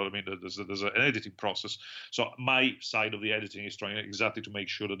at Warlord. I mean, there's an editing process. So my side of the editing is trying exactly to make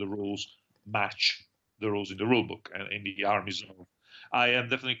sure that the rules match the rules in the rulebook and in the Armies of. I am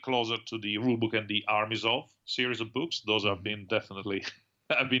definitely closer to the rulebook and the Armies of series of books. Those have been definitely.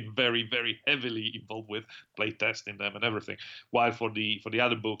 I've been very, very heavily involved with play testing them and everything. While for the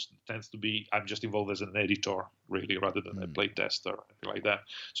other books, it tends to be I'm just involved as an editor, really, rather than a play tester or anything like that.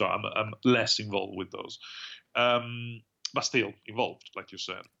 So I'm less involved with those, but still involved, like you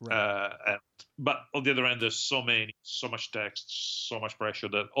said. Right. But on the other end, there's so much text, so much pressure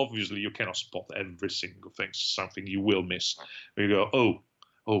that obviously you cannot spot every single thing. Something you will miss. You go, oh,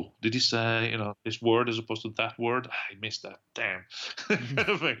 did he say, this word as opposed to that word? I missed that. Damn. Kind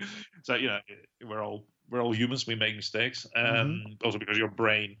of thing. So, we're all humans. We make mistakes. Also because your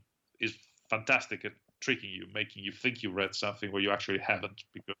brain is fantastic at tricking you, making you think you read something where you actually haven't,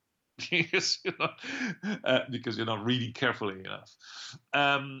 because you're not reading carefully enough.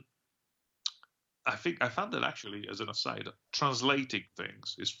 I think I found that actually, as an aside, translating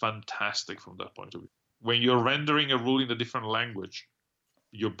things is fantastic from that point of view. When you're rendering a rule in a different language,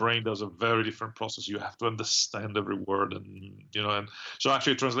 your brain does a very different process. You have to understand every word, and so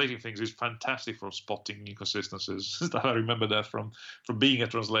actually translating things is fantastic for spotting inconsistencies. I remember that from being a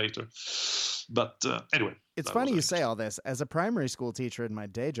translator. But anyway, it's funny you say all this. As a primary school teacher in my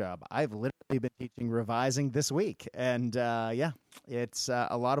day job, I've literally been teaching revising this week, and it's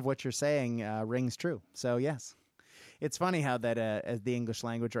a lot of what you're saying rings true. So yes, it's funny how that as the English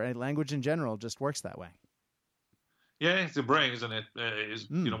language or any language in general just works that way. Yeah, it's the brain, isn't it?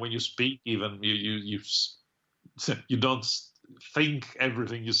 When you speak, even you don't think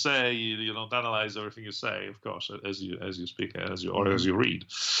everything you say. You don't analyze everything you say, of course, as you speak, as you read.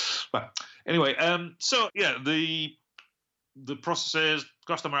 But anyway, the process is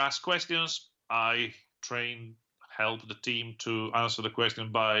customer asks questions. I help the team to answer the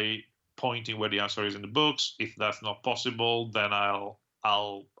question by pointing where the answer is in the books. If that's not possible, then I'll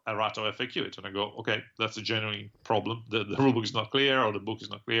errata or FAQ it, and I go, okay, that's a genuine problem. The rulebook is not clear, or the book is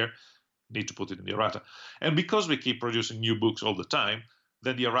not clear. Need to put it in the errata. And because we keep producing new books all the time,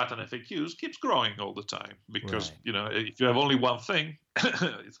 then the errata and FAQs keeps growing all the time. Because if you have only one thing,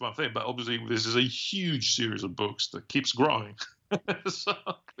 it's one thing. But obviously, this is a huge series of books that keeps growing. So,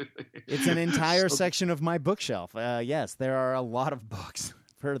 it's an entire section of my bookshelf. Yes, there are a lot of books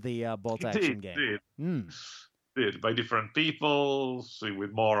for the Bolt Action game. by different people, see,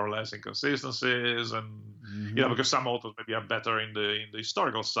 with more or less inconsistencies, and because some authors maybe are better in the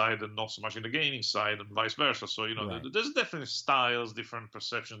historical side and not so much in the gaming side, and vice versa. So right. There's definitely styles, different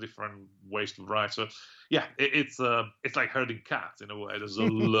perceptions, different ways to write. So yeah, it's like herding cats in a way. There's a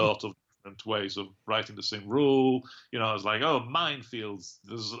lot of different ways of writing the same rule. It's like, minefields.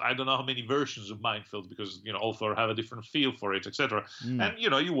 There's I don't know how many versions of minefields because authors have a different feel for it, etc. And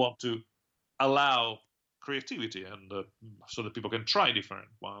you want to allow creativity and so that people can try different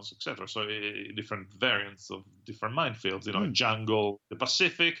ones, etc. So different variants of different minefields. Jungle, the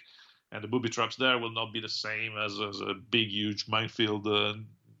Pacific, and the booby traps there will not be the same as a big, huge minefield on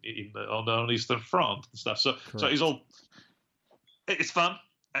the Eastern Front and stuff. So it's fun,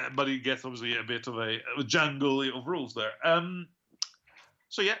 but it gets obviously a bit of a jungle of rules there.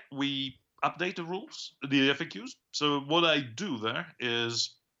 So yeah, we update the rules, the FAQs. So what I do there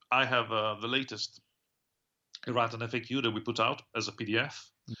is I have the latest Errata FAQ that we put out as a PDF,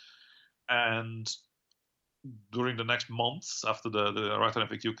 and during the next months after the Errata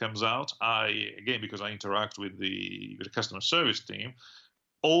FAQ comes out, because I interact with the customer service team,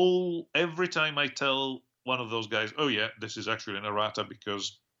 every time I tell one of those guys, oh yeah, this is actually an errata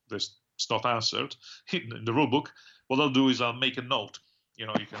because this is not answered in the rulebook, what I'll do is I'll make a note. You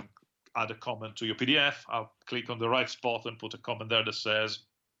can add a comment to your PDF. I'll click on the right spot and put a comment there that says,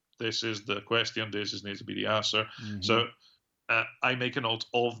 this is the question, this needs to be the answer. So I make a note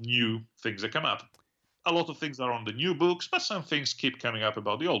of new things that come up. A lot of things are on the new books, but some things keep coming up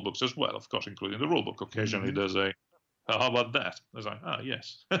about the old books as well, of course, including the rule book. Occasionally there's how about that? There's like,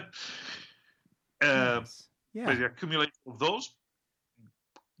 yes. Nice. Yeah. But the accumulation of those,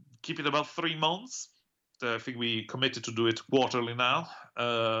 keep it about 3 months. I think we committed to do it quarterly now,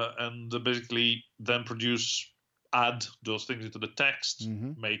 and basically then add those things into the text,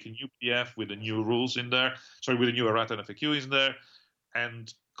 make a new PDF with the new rules in there, with the new errata and FAQ in there,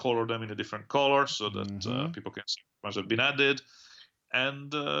 and color them in a different color so that people can see what has been added,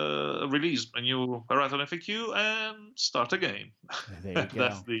 and release a new errata and FAQ and start a game. There you go.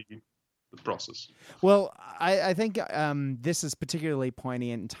 That's the process. Well, I think this is particularly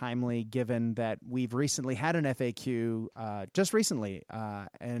poignant and timely given that we've recently had an FAQ, just recently,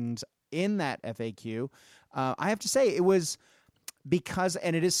 and in that FAQ, I have to say it was because,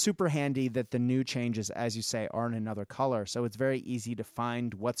 and it is super handy that the new changes, as you say, are in another color. So it's very easy to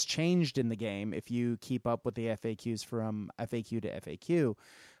find what's changed in the game if you keep up with the FAQs from FAQ to FAQ.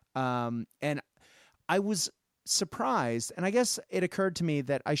 And I was surprised, and I guess it occurred to me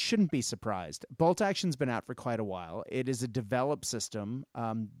that I shouldn't be surprised. Bolt Action's been out for quite a while. It is a developed system.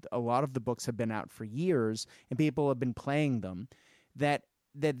 A lot of the books have been out for years, and people have been playing them. That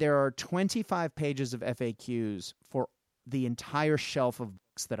there are 25 pages of FAQs for the entire shelf of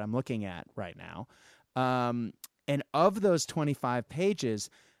books that I'm looking at right now. And of those 25 pages,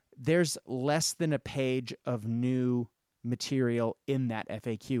 there's less than a page of new material in that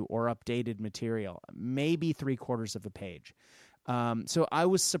FAQ or updated material, maybe 3/4 of a page. So I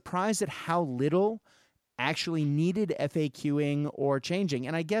was surprised at how little actually needed FAQing or changing.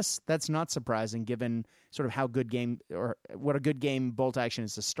 And I guess that's not surprising given sort of how good game or what a good game Bolt Action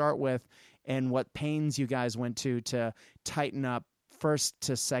is to start with and what pains you guys went to tighten up first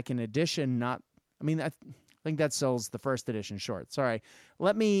to second edition. I think that sells the first edition short. Sorry.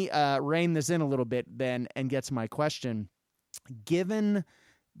 Let me rein this in a little bit then and get to my question. Given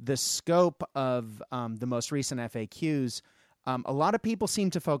the scope of the most recent FAQs, a lot of people seem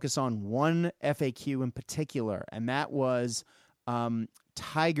to focus on one FAQ in particular, and that was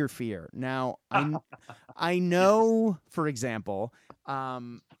Tiger Fear. Now, I know, for example,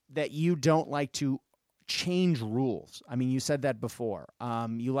 that you don't like to change rules. I mean, you said that before.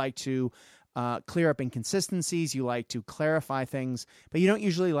 You like to clear up inconsistencies. You like to clarify things, but you don't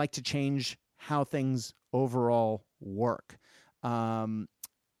usually like to change how things overall work.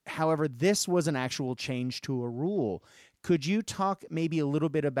 However, this was an actual change to a rule. Could you talk maybe a little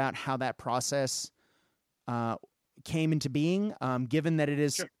bit about how that process came into being, given that it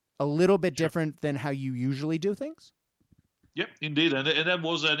is a little bit different than how you usually do things? Yep, indeed. And that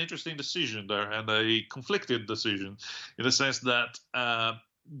was an interesting decision there, and a conflicted decision in the sense that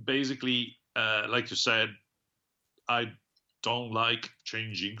basically, like you said, I don't like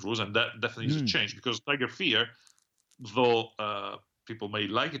changing rules, and that definitely is a change because Tiger Fear, though people may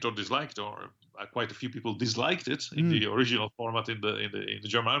like it or dislike it, or quite a few people disliked it in the original format in the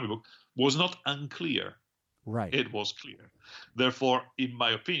German Army book, was not unclear. Right. It was clear. Therefore, in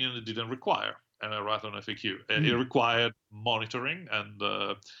my opinion, it didn't require an errata on FAQ. It required monitoring, and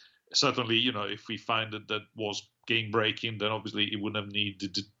certainly, if we find that was game breaking, then obviously it wouldn't have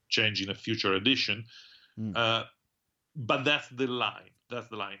needed to change in a future edition. But that's the line. That's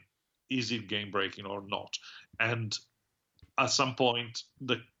the line. Is it game breaking or not? And at some point,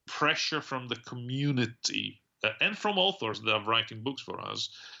 the pressure from the community and from authors that are writing books for us,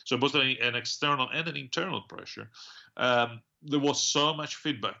 so both an external and an internal pressure, there was so much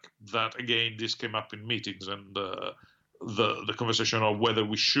feedback that, again, this came up in meetings, and the conversation of whether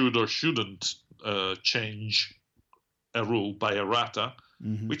we should or shouldn't change a rule by errata,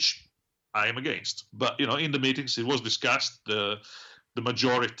 which I am against. But in the meetings, it was discussed. The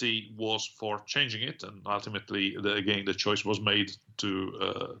majority was for changing it, and ultimately, the choice was made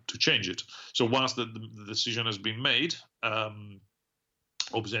to change it. So once the decision has been made,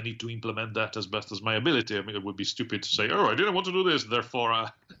 obviously I need to implement that as best as my ability. I mean, it would be stupid to say, "Oh, I didn't want to do this, therefore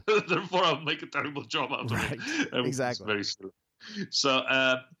I'll make a terrible job out of it." Exactly. It's very silly.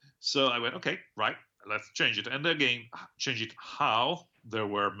 So I went, okay, right, let's change it. And again, change it how? There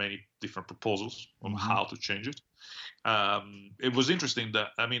were many different proposals on how to change it. It was interesting that,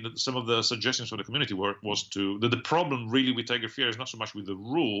 some of the suggestions from the community was the problem really with Tiger Fiera is not so much with the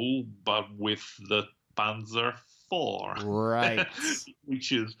rule, but with the Panzer IV. Right.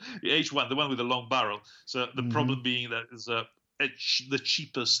 Which is the H1, the one with the long barrel. So the problem being that is the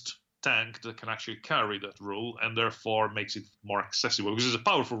cheapest tank that can actually carry that rule, and therefore makes it more accessible, because it's a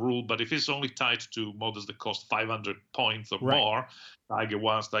powerful rule, but if it's only tied to models that cost 500 points or more, Tiger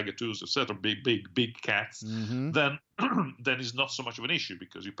 1s, Tiger 2s, etc., big cats, then it's not so much of an issue,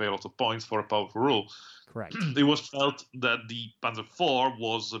 because you pay a lot of points for a powerful rule. Correct. It was felt that the Panzer IV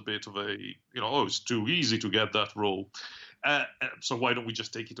was a bit of a, it's too easy to get that rule. So why don't we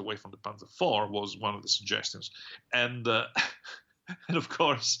just take it away from the Panzer IV, was one of the suggestions. And of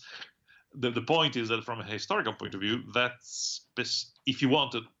course, the point is that from a historical point of view, that's, if you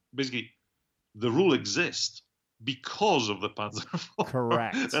wanted, basically, the rule exists because of the Panzer IV.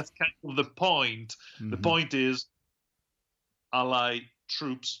 Correct. That's kind of the point. The point is Allied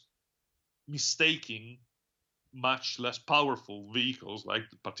troops mistaking much less powerful vehicles, like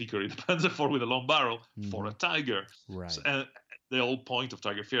particularly the Panzer IV with a long barrel, for a Tiger. Right. And the whole point of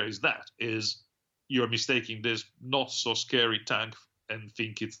Tiger Fiera is you're mistaking this not so scary tank and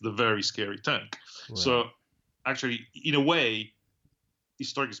think it's the very scary tank. Right. So actually, in a way,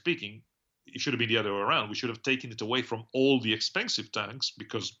 historically speaking, it should have been the other way around. We should have taken it away from all the expensive tanks,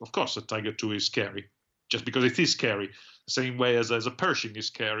 because, of course, a Tiger II is scary, just because it is scary. The same way as a Pershing is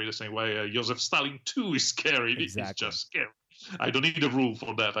scary, the same way Joseph Stalin II is scary. Exactly. It's just scary. I don't need a rule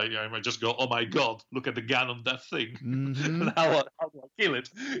for that. I might just go, oh my God, look at the gun on that thing. How do I kill it?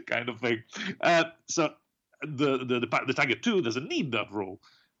 Kind of thing. So the Tiger II doesn't need that rule.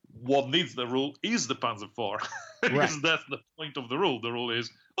 What needs the rule is the Panzer IV. Because that's the point of the rule. The rule is,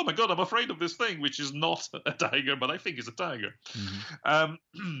 oh my God, I'm afraid of this thing, which is not a Tiger, but I think it's a Tiger.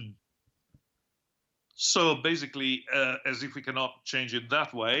 So basically, as if we cannot change it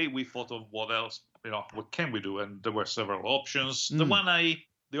that way, we thought of what else, what can we do? And there were several options.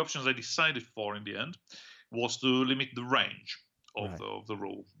 The options I decided for in the end was to limit the range of the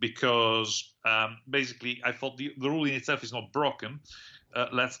rule, because basically I thought the rule in itself is not broken.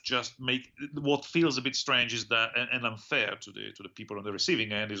 Let's just make what feels a bit strange is that, and unfair to the people on the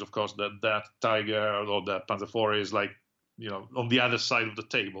receiving end, is of course that Tiger or that Panzer IV is like, on the other side of the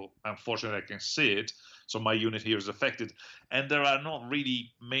table. Unfortunately, I can see it. So my unit here is affected. And there are not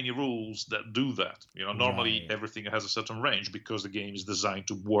really many rules that do that. Normally everything has a certain range, because the game is designed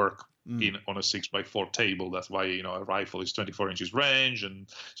to work on a 6x4 table. That's why, a rifle is 24 inches range. And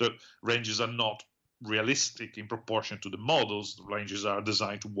so ranges are not realistic in proportion to the models. The ranges are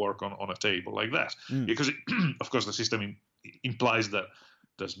designed to work on a table like that. Because, of course, the system implies that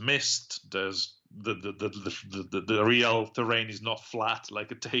there's mist, there's the real terrain is not flat like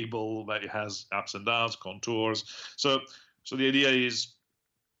a table, but it has ups and downs, contours. So the idea is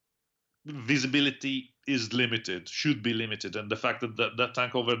visibility is limited, should be limited, and the fact that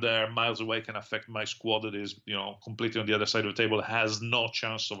tank over there miles away can affect my squad that is completely on the other side of the table has no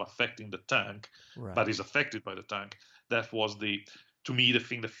chance of affecting the tank, but is affected by the tank. That was to me the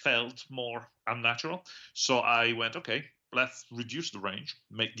thing that felt more unnatural. So I went, okay, let's reduce the range,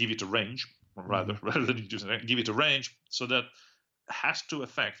 give it a range. Rather than reducing it, give it a range, so that has two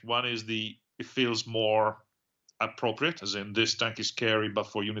effects. One is it feels more appropriate, as in this tank is scary, but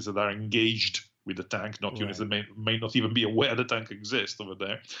for units that are engaged with the tank, not units that may not even be aware the tank exists over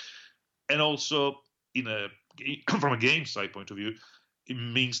there. And also, from a game side point of view, it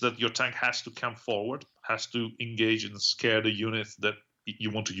means that your tank has to come forward, has to engage and scare the units that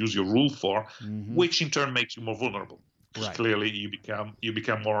you want to use your rule for, which in turn makes you more vulnerable. Clearly, you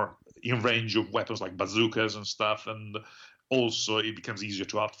become more in range of weapons like bazookas and stuff, and also it becomes easier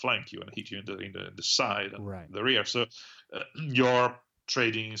to outflank you and hit you in the side and Right. the rear. So you're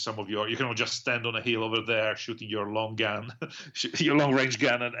trading some of you cannot just stand on a hill over there shooting your long gun, your long range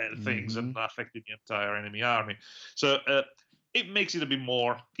gun and things and affecting the entire enemy army. So it makes it a bit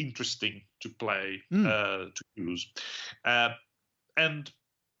more interesting to play, to use. And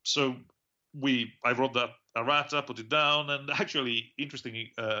so I wrote that errata, put it down, and actually,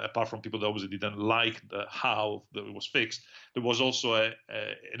 interestingly, apart from people that obviously didn't like how it was fixed, there was also an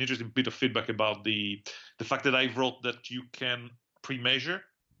interesting bit of feedback about the fact that I wrote that you can pre-measure.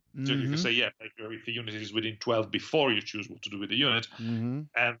 So you can say, if a unit is within 12 before you choose what to do with the unit.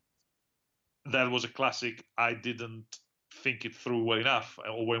 And that was a classic. I didn't think it through well enough,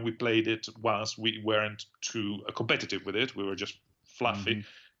 or when we played it once, we weren't too competitive with it. We were just fluffy.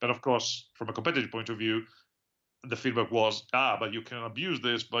 But of course, from a competitive point of view, the feedback was, but you can abuse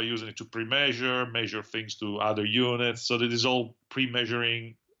this by using it to measure things to other units. So that is all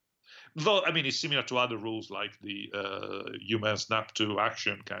pre-measuring. Though, I mean, it's similar to other rules like the human snap to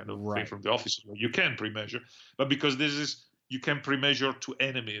action kind of thing from the officer. You can pre-measure, but because you can pre-measure to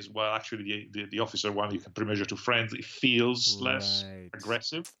enemies, while actually the officer one you can pre-measure to friends. It feels less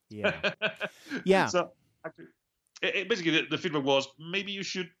aggressive. Yeah. So actually, basically the feedback was maybe you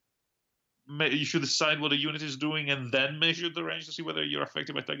should decide what a unit is doing and then measure the range to see whether you're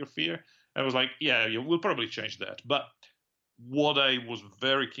affected by Tiger Fear. And I was like, we'll probably change that. But what I was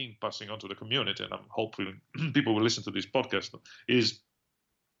very keen passing on to the community, and I'm hoping people will listen to this podcast, is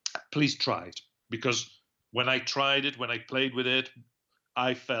please try it. Because when I tried it, when I played with it,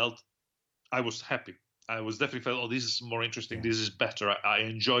 I felt I was happy. I was definitely felt, this is more interesting. This is better. I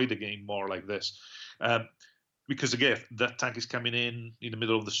enjoy the game more like this. Because again, that tank is coming in the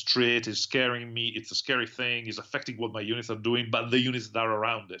middle of the street, is scaring me. It's a scary thing. It's affecting what my units are doing, but the units that are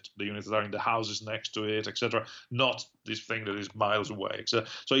around it, the units that are in the houses next to it, etc. Not this thing that is miles away. So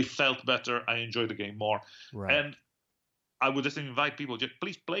it felt better. I enjoyed the game more, and I would just invite people, just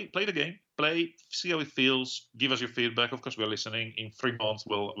please play the game, see how it feels, give us your feedback. Of course, we're listening. In 3 months,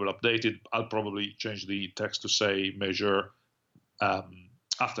 we'll update it. I'll probably change the text to say measure.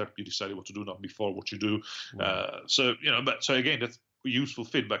 After you decided what to do, not before what you do. So again, that's useful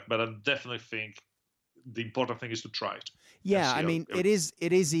feedback. But I definitely think the important thing is to try it. Yeah, I mean, it is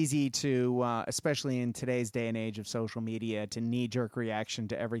easy to, especially in today's day and age of social media, to knee-jerk reaction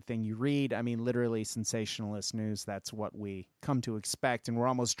to everything you read. I mean, literally sensationalist news. That's what we come to expect, and we're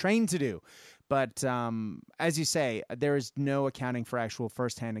almost trained to do. But as you say, there is no accounting for actual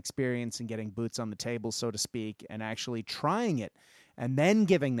firsthand experience and getting boots on the table, so to speak, and actually trying it. And then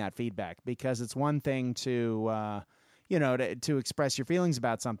giving that feedback, because it's one thing to, to express your feelings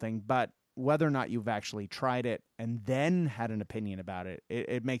about something, but whether or not you've actually tried it and then had an opinion about it,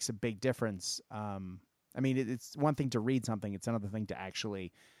 it makes a big difference. I mean, it's one thing to read something. It's another thing to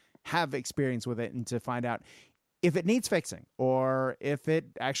actually have experience with it and to find out if it needs fixing or if it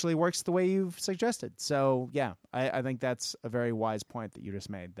actually works the way you've suggested. So, yeah, I think that's a very wise point that you just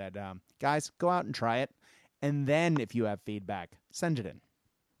made, that guys, go out and try it. And then if you have feedback, send it in.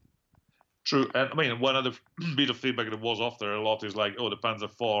 True. And I mean, one other bit of feedback that was off there a lot is like, the Panzer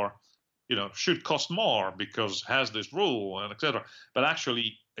IV, should cost more because it has this rule and etc. But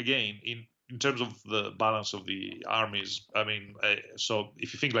actually, again, in terms of the balance of the armies, I mean, so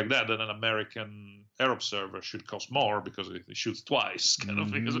if you think like that, then an American air observer should cost more because it shoots twice, kind of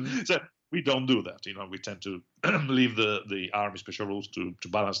thing. So we don't do that. We tend to leave the army special rules to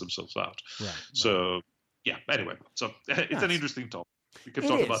balance themselves out. Right. So. Yeah. Anyway, so it's an interesting topic. We can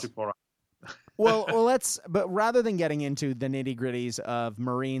talk about it for hours. well, but rather than getting into the nitty gritties of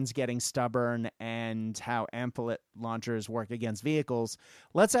Marines getting stubborn and how amphilet launchers work against vehicles,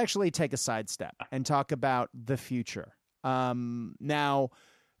 let's actually take a sidestep and talk about the future. Now,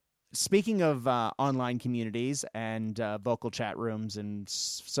 speaking of online communities and vocal chat rooms and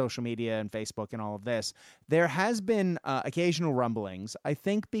social media and Facebook and all of this, there has been occasional rumblings, I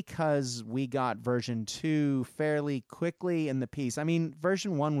think because we got version 2 fairly quickly in the piece. I mean,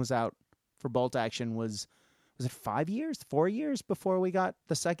 version 1 was out for Bolt Action, was it 5 years, 4 years before we got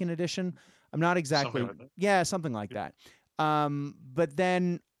the second edition? I'm not exactly. Something like that. But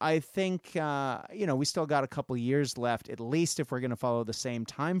then I think, we still got a couple years left, at least if we're going to follow the same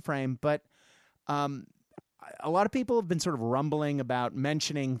time frame. But a lot of people have been sort of rumbling about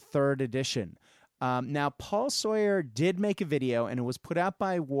mentioning third edition. Now, Paul Sawyer did make a video, and it was put out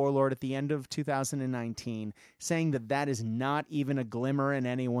by Warlord at the end of 2019, saying that is not even a glimmer in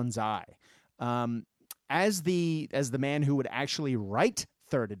anyone's eye. As the man who would actually write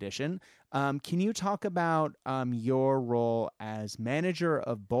third edition, can you talk about your role as manager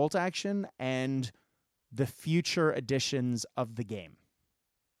of Bolt Action and the future editions of the game?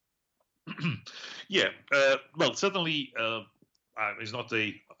 Yeah, well, certainly it's not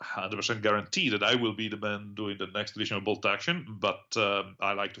a 100% guarantee that I will be the man doing the next edition of Bolt Action, but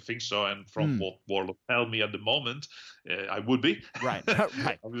I like to think so. And from what Warlord tell me at the moment, I would be. Right,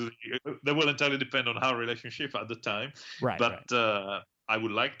 right. Obviously, that will entirely depend on our relationship at the time. Right, but I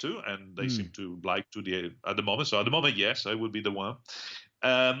would like to, and they seem to like to at the moment. So at the moment, yes, I would be the one.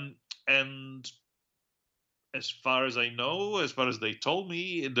 And as far as I know, as far as they told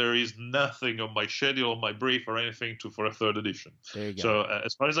me, there is nothing on my schedule, on my brief, or anything for a third edition. There you go. So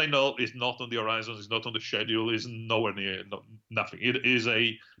as far as I know, it's not on the horizon, it's not on the schedule, it's nowhere near, nothing. It is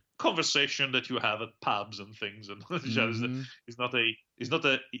a conversation that you have at pubs and things, and it's not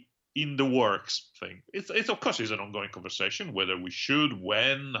a in the works thing. It's of course it's an ongoing conversation, whether we should,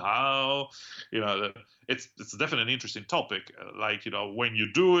 when, how, it's definitely an interesting topic. Like, when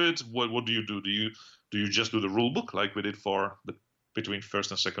you do it, what do you do? Do you just do the rule book like we did for between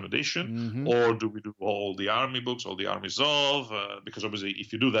first and second edition, or do we do all the army books, all the armies of? Because obviously,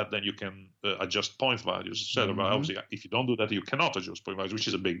 if you do that, then you can adjust point values, etc. But obviously, if you don't do that, you cannot adjust point values, which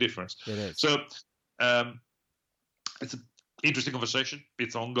is a big difference. It is. So it's an interesting conversation.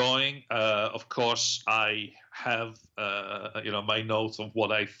 It's ongoing. Of course, I have my notes of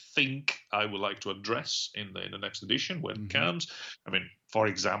what I think I would like to address in the next edition when it comes. I mean, for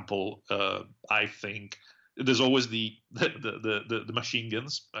example, I think there's always the machine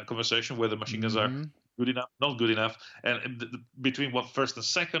guns conversation, where the machine guns are good enough, not good enough, and between what first and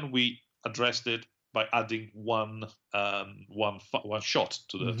second, we addressed it by adding one shot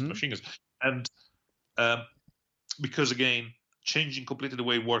to the machine guns, and because again, changing completely the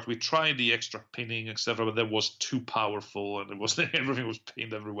way it worked. We tried the extra pinning, etc., but that was too powerful, and everything was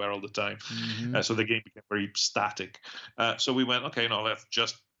pinned everywhere all the time. So the game became very static. So we went, okay, no, let's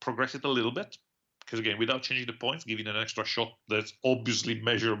just progress it a little bit, because again, without changing the points, giving an extra shot that's obviously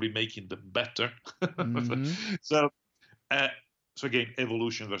measurably making them better. So again,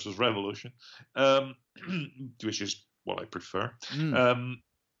 evolution versus revolution, which is what I prefer.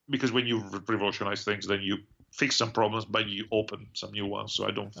 Because when you revolutionize things, then you fix some problems, but you open some new ones. So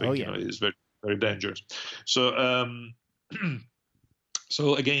I don't think it's very, very dangerous. So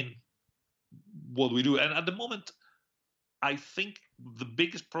so again, what do we do? And at the moment, I think the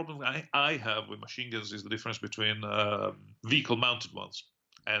biggest problem I have with machine guns is the difference between vehicle-mounted ones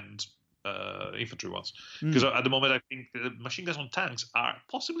and infantry ones. Because at the moment, I think the machine guns on tanks are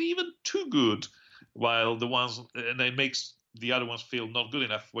possibly even too good, while the ones, and it makes the other ones feel not good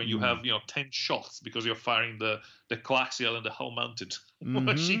enough when you have 10 shots because you're firing the coaxial and the hull mounted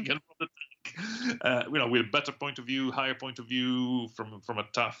machine gun from the tank. With a better point of view, higher point of view from a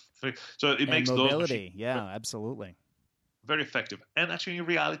tough thing. So it makes mobility. Those absolutely very effective. And actually, in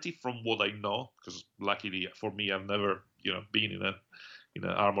reality, from what I know, because luckily for me, I've never been in an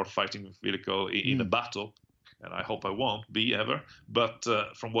armored fighting vehicle in a battle, and I hope I won't be ever. But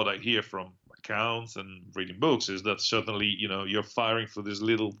from what I hear from accounts and reading books, is that certainly you're firing through this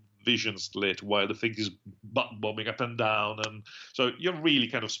little vision slit while the thing is bobbing up and down, and so you're really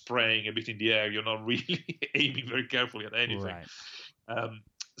kind of spraying a bit in the air. You're not really aiming very carefully at anything. Right.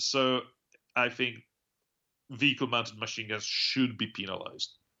 So I think vehicle-mounted machine guns should be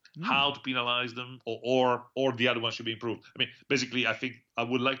penalized. How to penalize them, or the other one should be improved. I mean, basically, I think I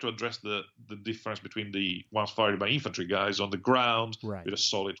would like to address the difference between the ones fired by infantry guys on the ground with a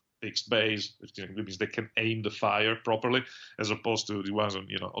solid fixed base, which means they can aim the fire properly, as opposed to the ones on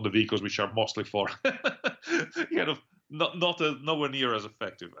the vehicles, which are mostly for kind of nowhere near as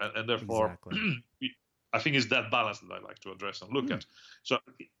effective, and therefore. Exactly. I think it's that balance that I like to address and look at. So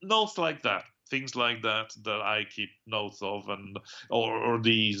notes like that, things like that I keep notes of, and or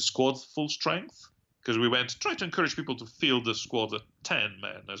the squad full strength, because we try to encourage people to field the squad at 10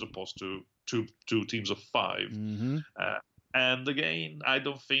 men as opposed to two teams of 5. And again, I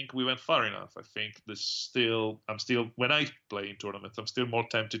don't think we went far enough. I think I'm still when I play in tournaments, I'm still more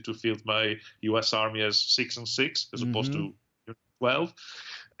tempted to field my U.S. Army as 6 and 6 as opposed to 12.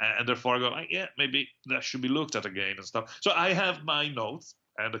 And therefore I go, maybe that should be looked at again and stuff. So I have my notes,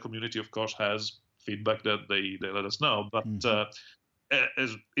 and the community, of course, has feedback that they let us know. But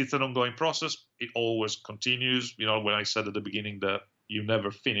as it's an ongoing process, it always continues. When I said at the beginning that you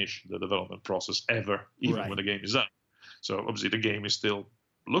never finish the development process ever, even when the game is out. So obviously the game is still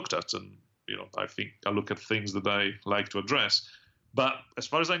looked at, and I think I look at things that I like to address. But as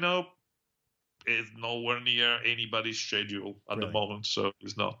far as I know, it's nowhere near anybody's schedule at the moment, so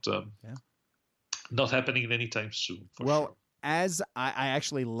it's not happening anytime soon. For sure. as I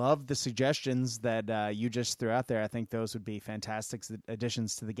actually love the suggestions that you just threw out there. I think those would be fantastic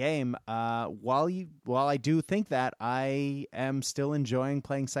additions to the game. While I do think that, I am still enjoying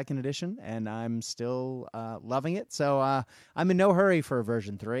playing second edition, and I'm still loving it. So I'm in no hurry for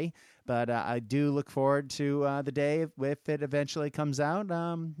version 3, but I do look forward to the day if it eventually comes out,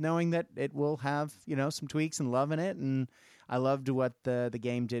 knowing that it will have some tweaks and love in it. And I loved what the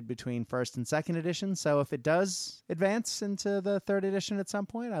game did between first and second edition. So if it does advance into the third edition at some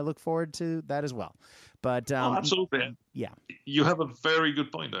point, I look forward to that as well. But absolutely, yeah, you have a very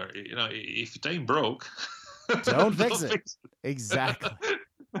good point there. If it ain't broke, don't fix it. Exactly.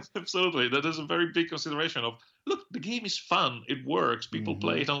 Absolutely, that is a very big consideration. Of look, the game is fun, it works, people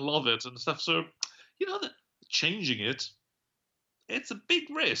play it and love it and stuff. So that changing it's a big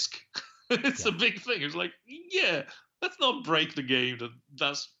risk. It's a big thing. It's like, let's not break the game that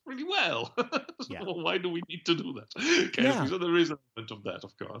does really well. Why do we need to do that? So there is an element of that,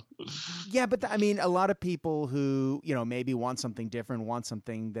 of course. Yeah, but a lot of people who, maybe want something different, want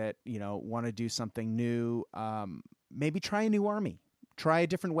something that, want to do something new, maybe try a new army. Try a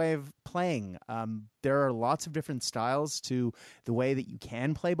different way of playing. There are lots of different styles to the way that you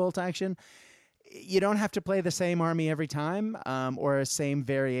can play bolt action. You don't have to play the same army every time, or a same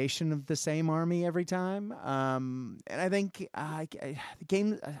variation of the same army every time. And I think a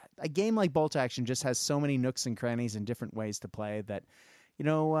game like Bolt Action just has so many nooks and crannies and different ways to play that,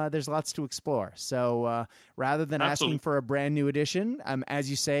 there's lots to explore. So rather than asking for a brand new edition, as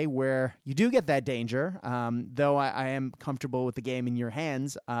you say, where you do get that danger, though I am comfortable with the game in your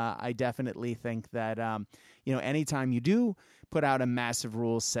hands, I definitely think that, anytime you do put out a massive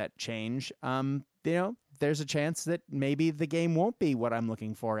rules set change, there's a chance that maybe the game won't be what I'm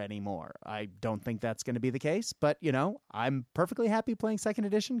looking for anymore. I don't think that's going to be the case, but, I'm perfectly happy playing second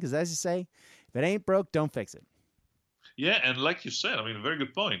edition because, as you say, if it ain't broke, don't fix it. Yeah, and like you said, a very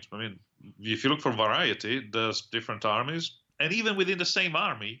good point. If you look for variety, there's different armies. And even within the same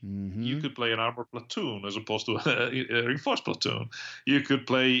army, you could play an armored platoon as opposed to a reinforced platoon. You could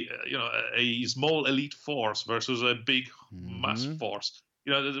play, a small elite force versus a big mass force.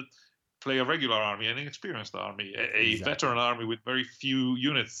 Play a regular army, an inexperienced army, a veteran army with very few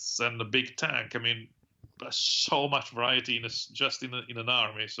units, and a big tank. There's so much variety in an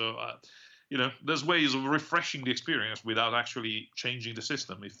army. So, there's ways of refreshing the experience without actually changing the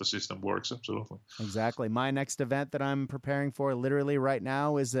system if the system works. Absolutely. Exactly. My next event that I'm preparing for literally right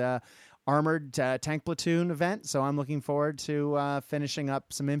now is a armored tank platoon event. So I'm looking forward to finishing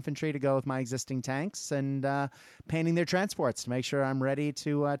up some infantry to go with my existing tanks and painting their transports to make sure I'm ready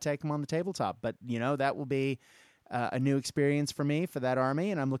to take them on the tabletop. But, that will be a new experience for me for that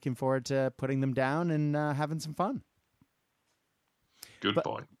army, and I'm looking forward to putting them down and having some fun. Good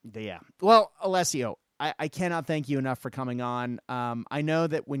point. Yeah. Well, Alessio, I cannot thank you enough for coming on. I know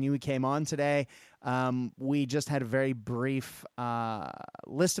that when you came on today, we just had a very brief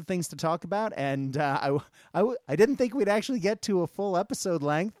list of things to talk about, and I didn't think we'd actually get to a full episode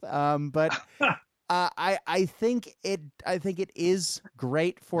length. But I think it is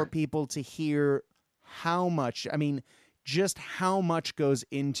great for people to hear how much. Just how much goes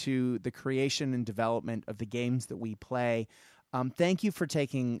into the creation and development of the games that we play. Thank you for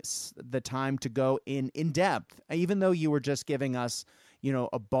taking the time to go in depth, even though you were just giving us,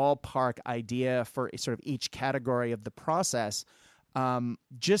 a ballpark idea for sort of each category of the process.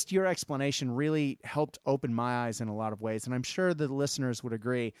 Just your explanation really helped open my eyes in a lot of ways. And I'm sure the listeners would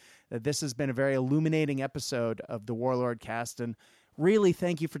agree that this has been a very illuminating episode of the Warlord Cast. And really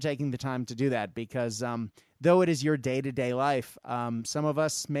thank you for taking the time to do that, because though it is your day-to-day life, some of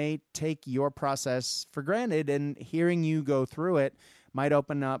us may take your process for granted, and hearing you go through it might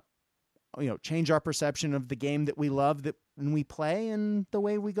open up, change our perception of the game that we love, that when we play, and the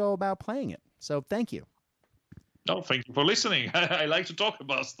way we go about playing it. So thank you. No, thank you for listening. I like to talk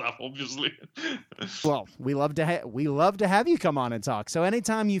about stuff, obviously. Well, we love to have you come on and talk. So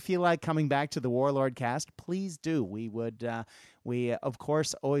anytime you feel like coming back to the Warlord Cast, please do. We would, of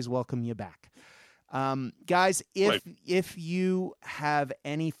course, always welcome you back. Guys, if you have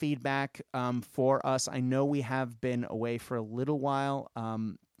any feedback for us, I know we have been away for a little while.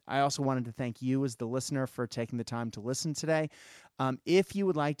 I also wanted to thank you as the listener for taking the time to listen today. If you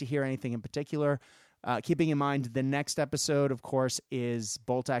would like to hear anything in particular, keeping in mind the next episode, of course, is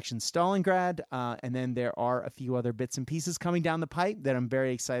Bolt Action Stalingrad, and then there are a few other bits and pieces coming down the pipe that I'm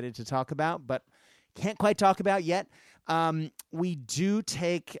very excited to talk about, but can't quite talk about yet. We do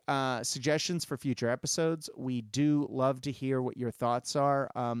take suggestions for future episodes. We do love to hear what your thoughts are.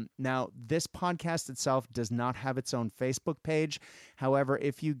 Now, this podcast itself does not have its own Facebook page. However,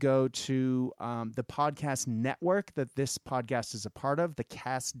 if you go to the podcast network that this podcast is a part of, the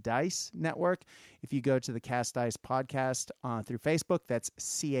Cast Dice Network, if you go to the Cast Dice podcast through Facebook, that's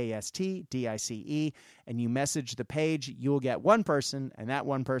CASTDICE, and you message the page, you will get one person, and that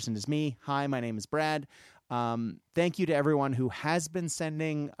one person is me. Hi, my name is Brad. Thank you to everyone who has been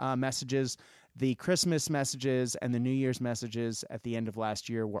sending messages. The Christmas messages and the New Year's messages at the end of last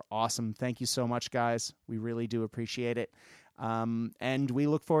year were awesome. Thank you so much, guys. We really do appreciate it. And we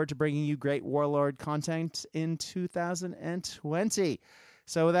look forward to bringing you great Warlord content in 2020.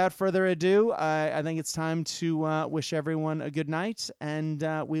 So without further ado, I think it's time to wish everyone a good night, and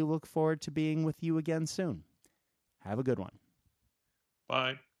we look forward to being with you again soon. Have a good one.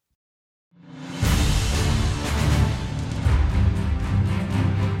 Bye.